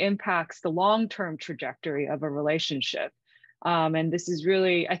 which really impacts the long-term trajectory of a relationship. And this is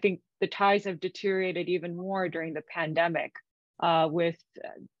really, I think the ties have deteriorated even more during the pandemic, with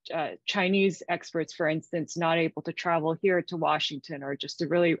Chinese experts, for instance, not able to travel here to Washington, or just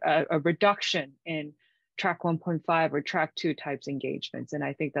a reduction in track 1.5 or track 2 types engagements. And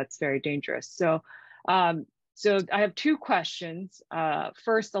I think that's very dangerous. So I have two questions.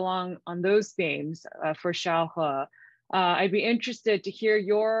 First, along on those themes for Xiaohe, I'd be interested to hear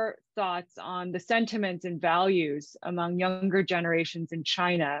your thoughts on the sentiments and values among younger generations in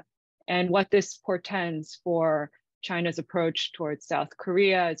China and what this portends for China's approach towards South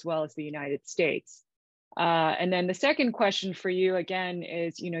Korea as well as the United States. And then the second question for you again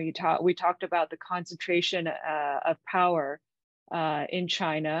is, we talked about the concentration of power in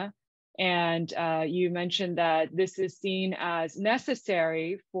China, and you mentioned that this is seen as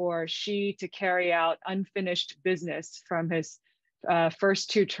necessary for Xi to carry out unfinished business from his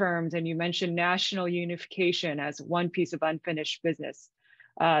first 2 terms, and you mentioned national unification as one piece of unfinished business.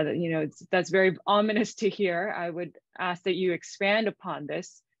 That's very ominous to hear. I would ask that you expand upon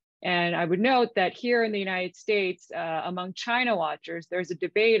this. And I would note that here in the United States, among China watchers, there's a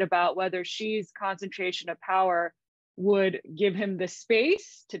debate about whether Xi's concentration of power would give him the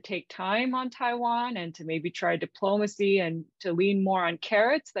space to take time on Taiwan and to maybe try diplomacy and to lean more on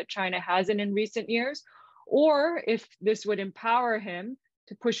carrots that China hasn't in recent years, or if this would empower him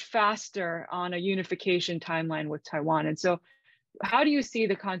to push faster on a unification timeline with Taiwan. And so how do you see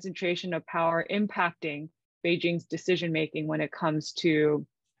the concentration of power impacting Beijing's decision-making when it comes to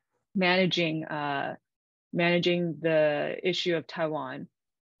managing the issue of Taiwan?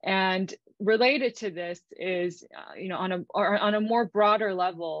 And related to this is, on a more broader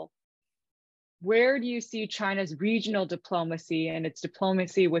level, where do you see China's regional diplomacy and its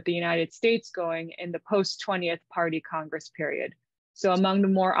diplomacy with the United States going in the post-20th Party Congress period? So among the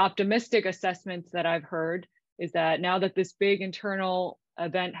more optimistic assessments that I've heard is that now that this big internal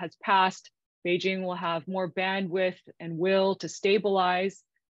event has passed, Beijing will have more bandwidth and will to stabilize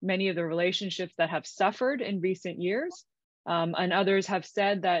many of the relationships that have suffered in recent years. And others have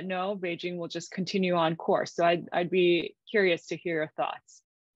said that no, Beijing will just continue on course. So I'd be curious to hear your thoughts.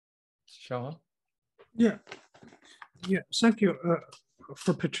 Xiaohe? Yeah, thank you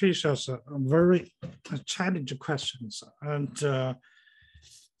for Patricia's very challenging questions. And can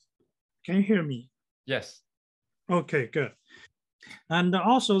you hear me? Yes. Okay, good. And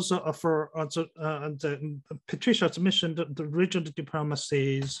also Patricia's mentioned the regional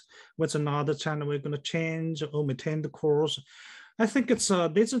diplomacies, whether or not China we're going to change or maintain the course. I think this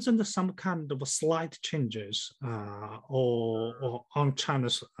isn't some kind of slight changes or on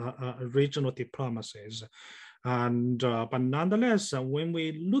China's regional diplomacies. And but nonetheless, when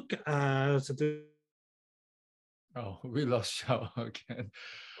we look at the... Oh, we lost Xiaohe again.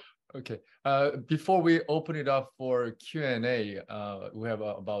 Okay, before we open it up for Q&A, we have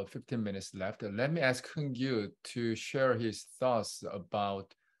about 15 minutes left. Let me ask Hung-Yu to share his thoughts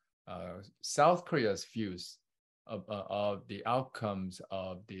about South Korea's views of the outcomes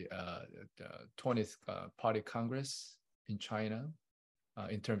of the 20th Party Congress in China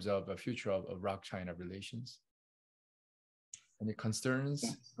in terms of the future of ROK-China relations. Any concerns?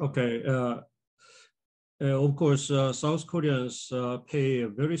 Okay. Of course, South Koreans pay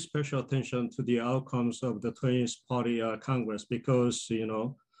very special attention to the outcomes of the 20th Party Congress because,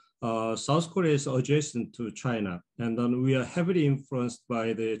 South Korea is adjacent to China, and then we are heavily influenced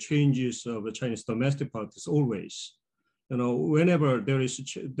by the changes of the Chinese domestic politics always. Whenever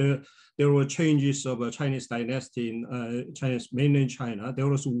there were changes of a Chinese dynasty in Chinese mainland China, there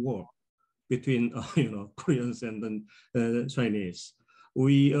was war between, Koreans and then Chinese.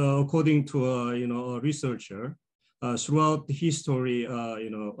 We, according to a researcher, throughout the history,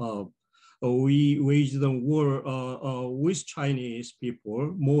 we waged a war with Chinese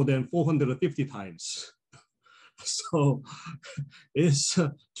people more than 450 times. So it's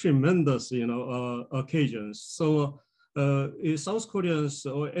tremendous, occasions. So South Koreans,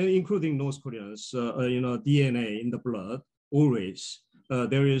 including North Koreans, DNA in the blood always.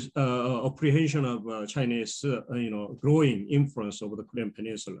 There is apprehension of Chinese, growing influence over the Korean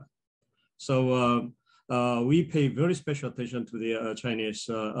Peninsula. So we pay very special attention to the Chinese,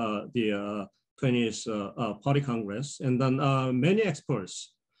 20th Party Congress. And then many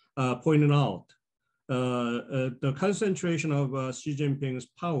experts pointed out the concentration of Xi Jinping's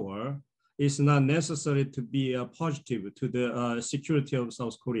power is not necessary to be positive to the security of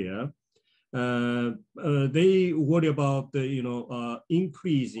South Korea. They worry about the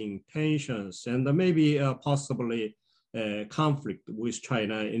increasing tensions and maybe possibly conflict with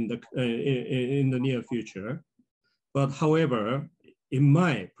China in the near future. But however, in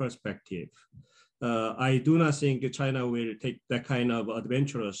my perspective, I do not think China will take that kind of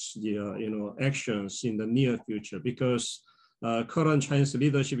adventurous actions in the near future, because current Chinese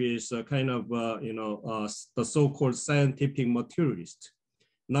leadership is kind of the so-called scientific materialist,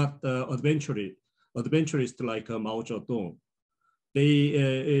 not adventurist like Mao Zedong.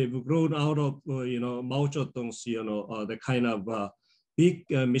 They have grown out of Mao Zedong's the kind of big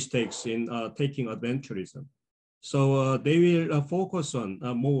mistakes in taking adventurism. So they will focus on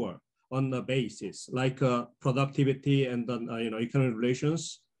more on the basis like productivity and then economic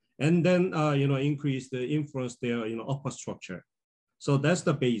relations, and then increase the influence their upper structure. So that's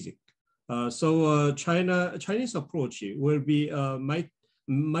the basic. So Chinese approach will be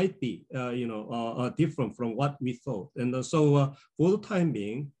might be different from what we thought, and so for the time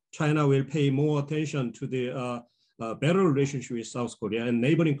being, China will pay more attention to the better relationship with South Korea and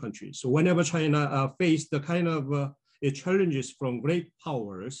neighboring countries. So whenever China face the kind of challenges from great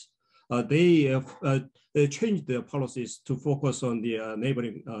powers, they change their policies to focus on the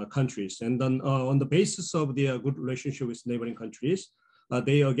neighboring countries, and then on the basis of the good relationship with neighboring countries,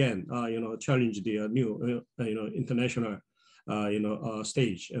 they again challenge the new international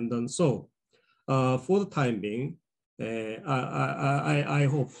stage. And then so for the time being, I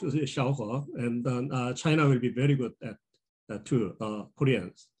hope Xiaohe and then China will be very good at to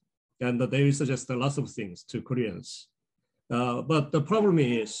Koreans, and they will suggest lots of things to Koreans. But the problem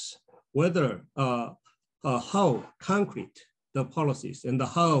is whether how concrete the policies and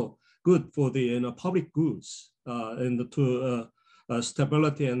how good for the public goods and to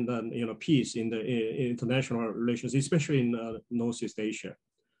stability and peace in the international relations, especially in Northeast Asia.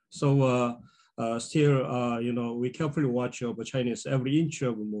 So still, we carefully watch over Chinese every inch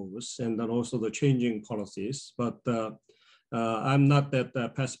of moves and then also the changing policies. But I'm not that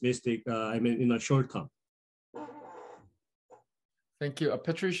pessimistic. I mean, in a short term. Thank you.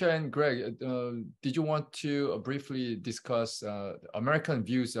 Patricia and Greg, did you want to briefly discuss American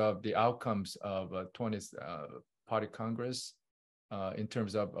views of the outcomes of 20th Party Congress in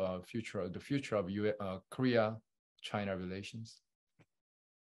terms of the future of Korea-China relations?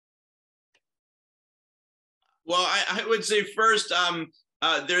 Well, I would say first,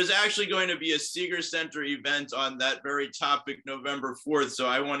 there's actually going to be a Seeger Center event on that very topic November 4th. So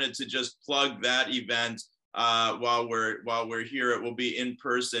I wanted to just plug that event. While we're here, it will be in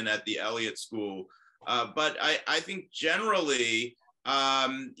person at the Elliott School. But I think generally,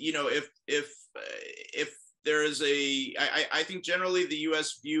 if there is I think generally the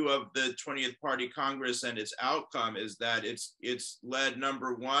U.S. view of the 20th Party Congress and its outcome is that it's led,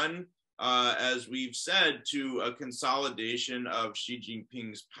 number one, as we've said, to a consolidation of Xi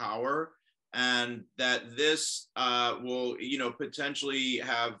Jinping's power, and that this will, potentially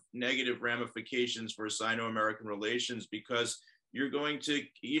have negative ramifications for Sino-American relations, because you're going to,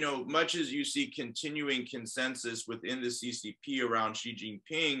 much as you see continuing consensus within the CCP around Xi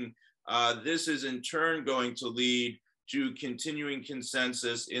Jinping, this is in turn going to lead to continuing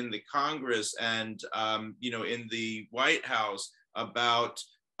consensus in the Congress and, in the White House about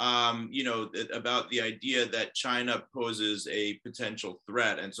about the idea that China poses a potential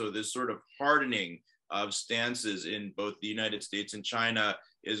threat. And so this sort of hardening of stances in both the United States and China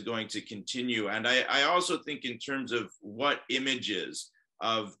is going to continue. And I also think in terms of what images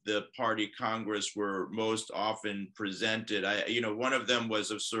of the Party Congress were most often presented, one of them was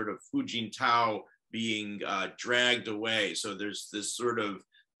of sort of Hu Jintao being dragged away. So there's this sort of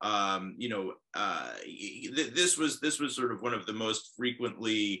this was sort of one of the most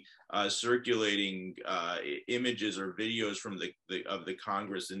frequently circulating images or videos from the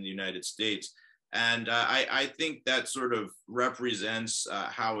Congress in the United States, and I think that sort of represents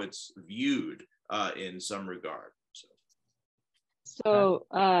how it's viewed in some regard. So,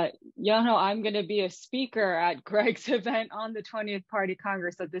 Yonho, I'm going to be a speaker at Greg's event on the 20th Party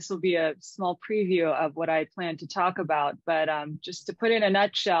Congress, so this will be a small preview of what I plan to talk about. But just to put in a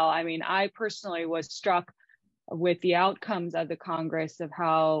nutshell, I mean, I personally was struck with the outcomes of the Congress, of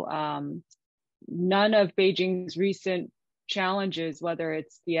how none of Beijing's recent challenges, whether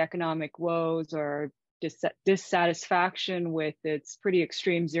it's the economic woes or dissatisfaction with its pretty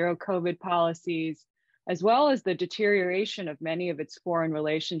extreme zero COVID policies, as well as the deterioration of many of its foreign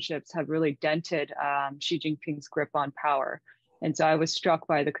relationships, have really dented Xi Jinping's grip on power. And so I was struck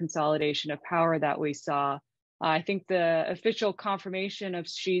by the consolidation of power that we saw. I think the official confirmation of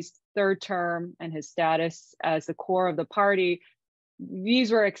Xi's third term and his status as the core of the party, these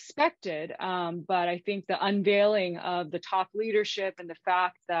were expected, but I think the unveiling of the top leadership and the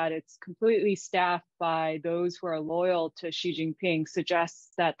fact that it's completely staffed by those who are loyal to Xi Jinping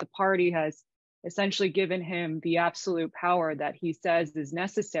suggests that the party has essentially given him the absolute power that he says is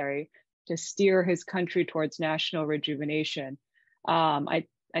necessary to steer his country towards national rejuvenation.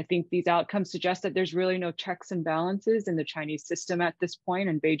 I think these outcomes suggest that there's really no checks and balances in the Chinese system at this point,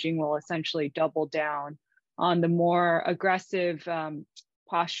 and Beijing will essentially double down on the more aggressive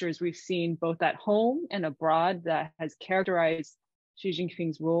postures we've seen both at home and abroad that has characterized Xi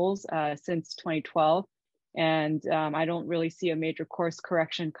Jinping's rules since 2012. And I don't really see a major course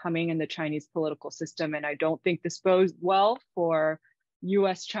correction coming in the Chinese political system. And I don't think this bodes well for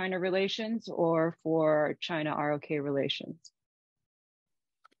US-China relations or for China-ROK relations.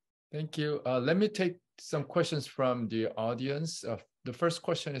 Thank you. Let me take some questions from the audience. The first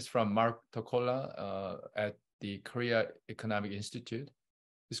question is from Mark Tokola at the Korea Economic Institute.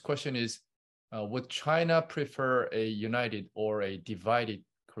 This question is, would China prefer a united or a divided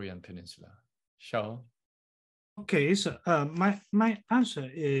Korean peninsula? Xiao? Okay, so my answer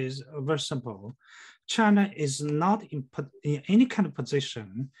is very simple. China is not in any kind of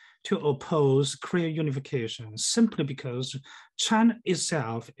position to oppose Korean unification simply because China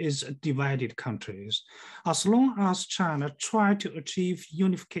itself is a divided country. As long as China try to achieve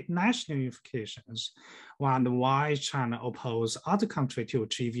national unifications, and why China oppose other countries to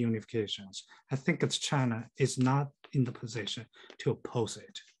achieve unifications, I think that China is not in the position to oppose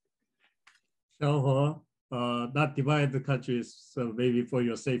it. So, not divide the countries maybe for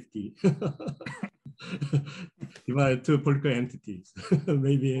your safety. Divide two political entities,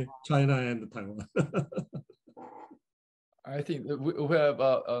 maybe China and Taiwan. I think we have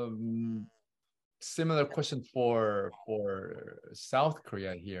a similar question for South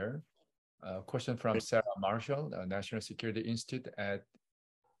Korea here. A question from Sarah Marshall, National Security Institute at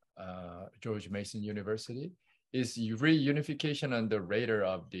George Mason University. Is reunification on the radar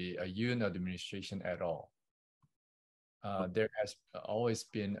of the Yoon administration at all? There has always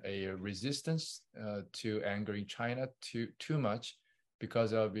been a resistance to angering China too much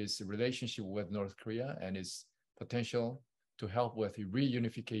because of its relationship with North Korea and its potential to help with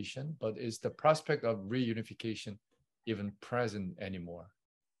reunification. But is the prospect of reunification even present anymore?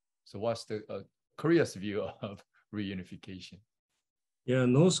 So what's the Korea's view of reunification? Yeah,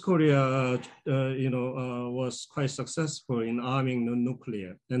 North Korea, was quite successful in arming the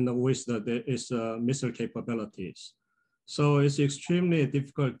nuclear and with its missile capabilities. So it's extremely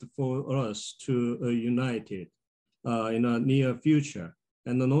difficult for us to unite it in a near future.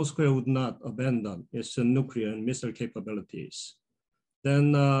 And the North Korea would not abandon its nuclear and missile capabilities.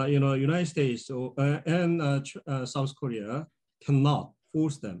 Then, United States and South Korea cannot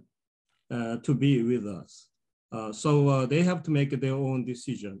force them to be with us. So they have to make their own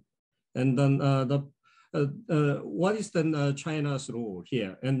decision. And then what is then China's role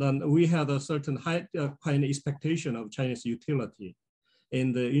here? And then we had a certain high kind of expectation of China's utility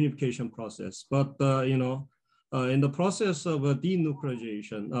in the unification process. But, in the process of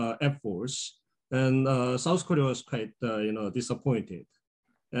denuclearization efforts, and South Korea was quite, disappointed.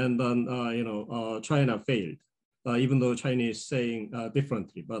 And then, China failed, even though China is saying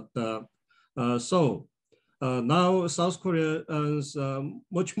differently. But now South Korea is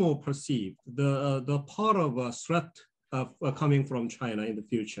much more perceived the part of a threat coming from China in the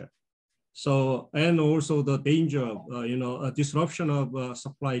future. So, and also the danger of a disruption of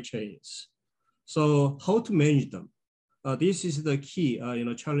supply chains. So how to manage them? This is the key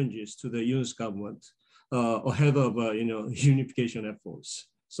challenges to the US government ahead of unification efforts.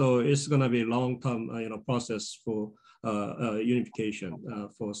 So it's going to be a long-term process for unification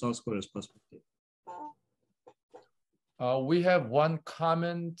for South Korea's perspective. We have one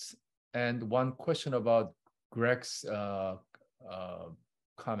comment and one question about Greg's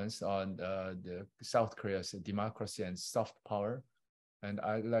comments on the South Korea's democracy and soft power. And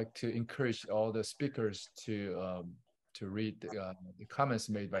I'd like to encourage all the speakers to read the comments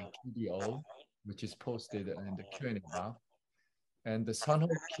made by KDO, which is posted in the Q&A box. And the Sunho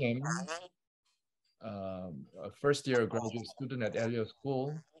Kim, a first-year graduate student at Elliott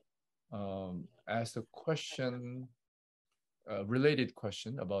School, asked a question, a related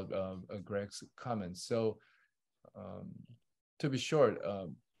question about Greg's comments. So to be short,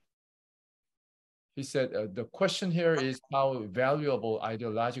 he said, the question here is how valuable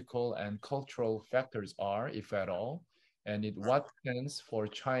ideological and cultural factors are, if at all, and in what sense for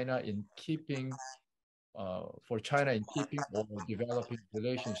China in keeping or developing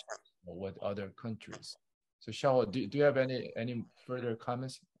relationships with other countries. So Xiao, do you have any further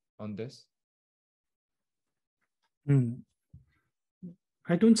comments on this?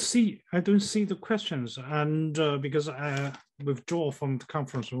 I don't see the questions, and because I withdraw from the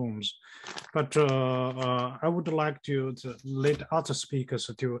conference rooms, but I would like to let other speakers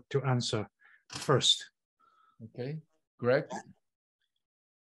to answer first. Okay, Greg.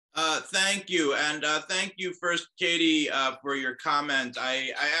 Thank you, and thank you first, Katie, for your comment.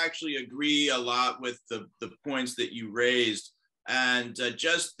 I actually agree a lot with the points that you raised, and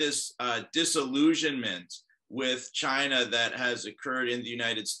just this disillusionment with China that has occurred in the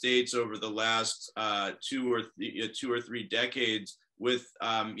United States over the last 2 or 3 decades, with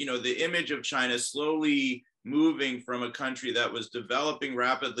the image of China slowly moving from a country that was developing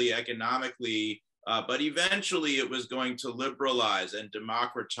rapidly economically, but eventually it was going to liberalize and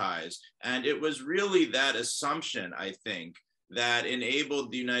democratize. And it was really that assumption, I think, that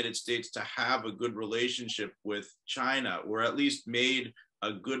enabled the United States to have a good relationship with China, or at least made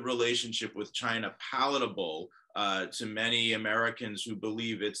a good relationship with China palatable to many Americans who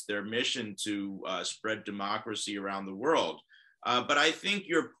believe it's their mission to spread democracy around the world. But I think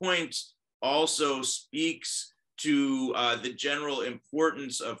your point also speaks to the general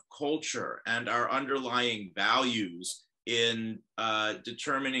importance of culture and our underlying values in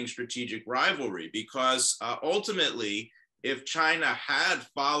determining strategic rivalry, because ultimately, if China had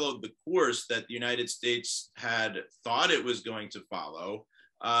followed the course that the United States had thought it was going to follow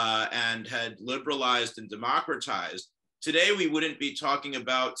and had liberalized and democratized, today we wouldn't be talking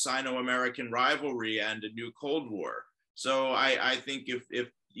about Sino-American rivalry and a new Cold War. So I think if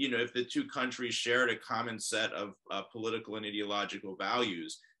the two countries shared a common set of political and ideological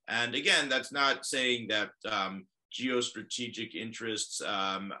values, and again, that's not saying that geostrategic interests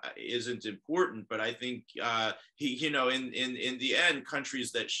isn't important, but I think in the end,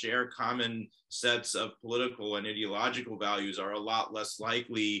 countries that share common sets of political and ideological values are a lot less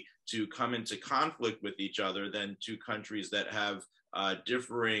likely to come into conflict with each other than two countries that have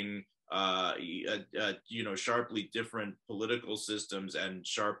differing sharply different political systems and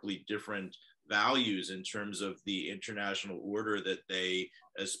sharply different values in terms of the international order that they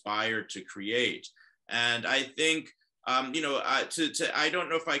aspire to create. And I think, I don't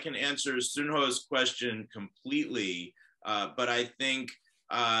know if I can answer Sunho's question completely, but I think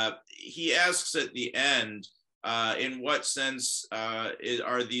he asks at the end, in what sense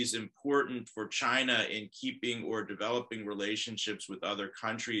are these important for China in keeping or developing relationships with other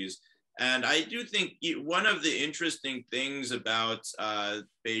countries? And I do think one of the interesting things about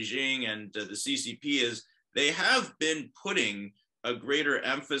Beijing and the CCP is they have been putting a greater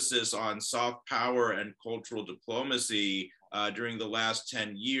emphasis on soft power and cultural diplomacy during the last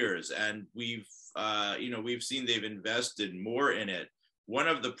 10 years. And we've seen they've invested more in it. One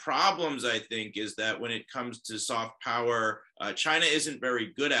of the problems, I think, is that when it comes to soft power, China isn't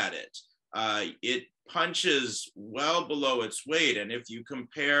very good at it. It punches well below its weight. And if you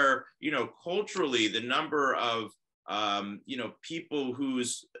compare, culturally, the number of people who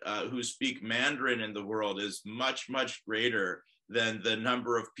speak Mandarin in the world is much, much greater than the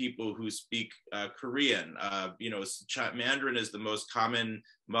number of people who speak Korean. Mandarin is the most common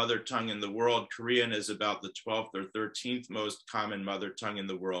mother tongue in the world. Korean is about the 12th or 13th most common mother tongue in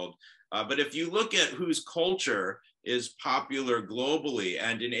the world. But if you look at whose culture is popular globally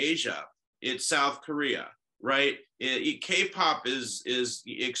and in Asia, it's South Korea, right? K-pop is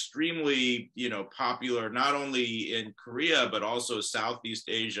extremely, popular, not only in Korea, but also Southeast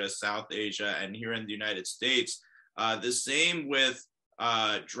Asia, South Asia, and here in the United States. The same with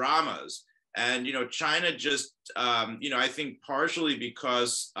dramas. And, China just, I think partially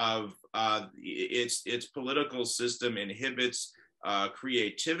because of its political system inhibits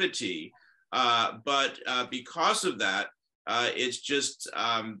creativity. But because of that, it's just,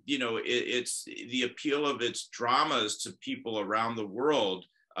 it's the appeal of its dramas to people around the world,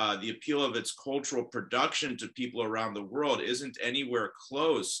 the appeal of its cultural production to people around the world isn't anywhere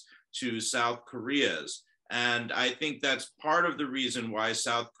close to South Korea's. And I think that's part of the reason why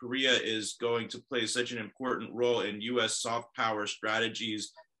South Korea is going to play such an important role in US soft power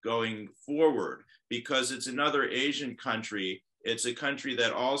strategies going forward, because it's another Asian country. It's a country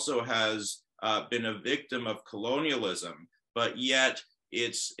that also has been a victim of colonialism, but yet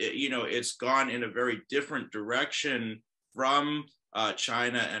it's gone in a very different direction from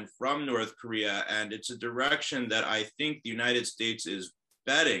China and from North Korea. And it's a direction that I think the United States is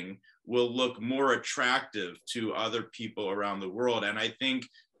betting will look more attractive to other people around the world. And I think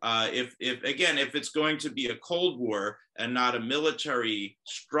if it's going to be a Cold War and not a military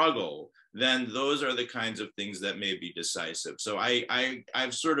struggle, then those are the kinds of things that may be decisive. So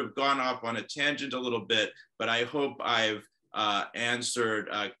I've sort of gone off on a tangent a little bit, but I hope I've answered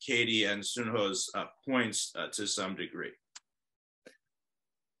Katie and Sunho's points to some degree.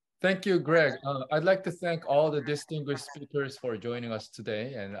 Thank you, Greg. I'd like to thank all the distinguished speakers for joining us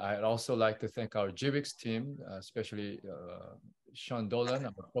today. And I'd also like to thank our GWIX team, especially Sean Dolan,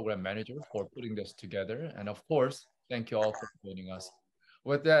 our program manager, for putting this together. And of course, thank you all for joining us.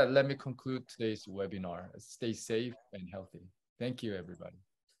 With that, let me conclude today's webinar. Stay safe and healthy. Thank you, everybody.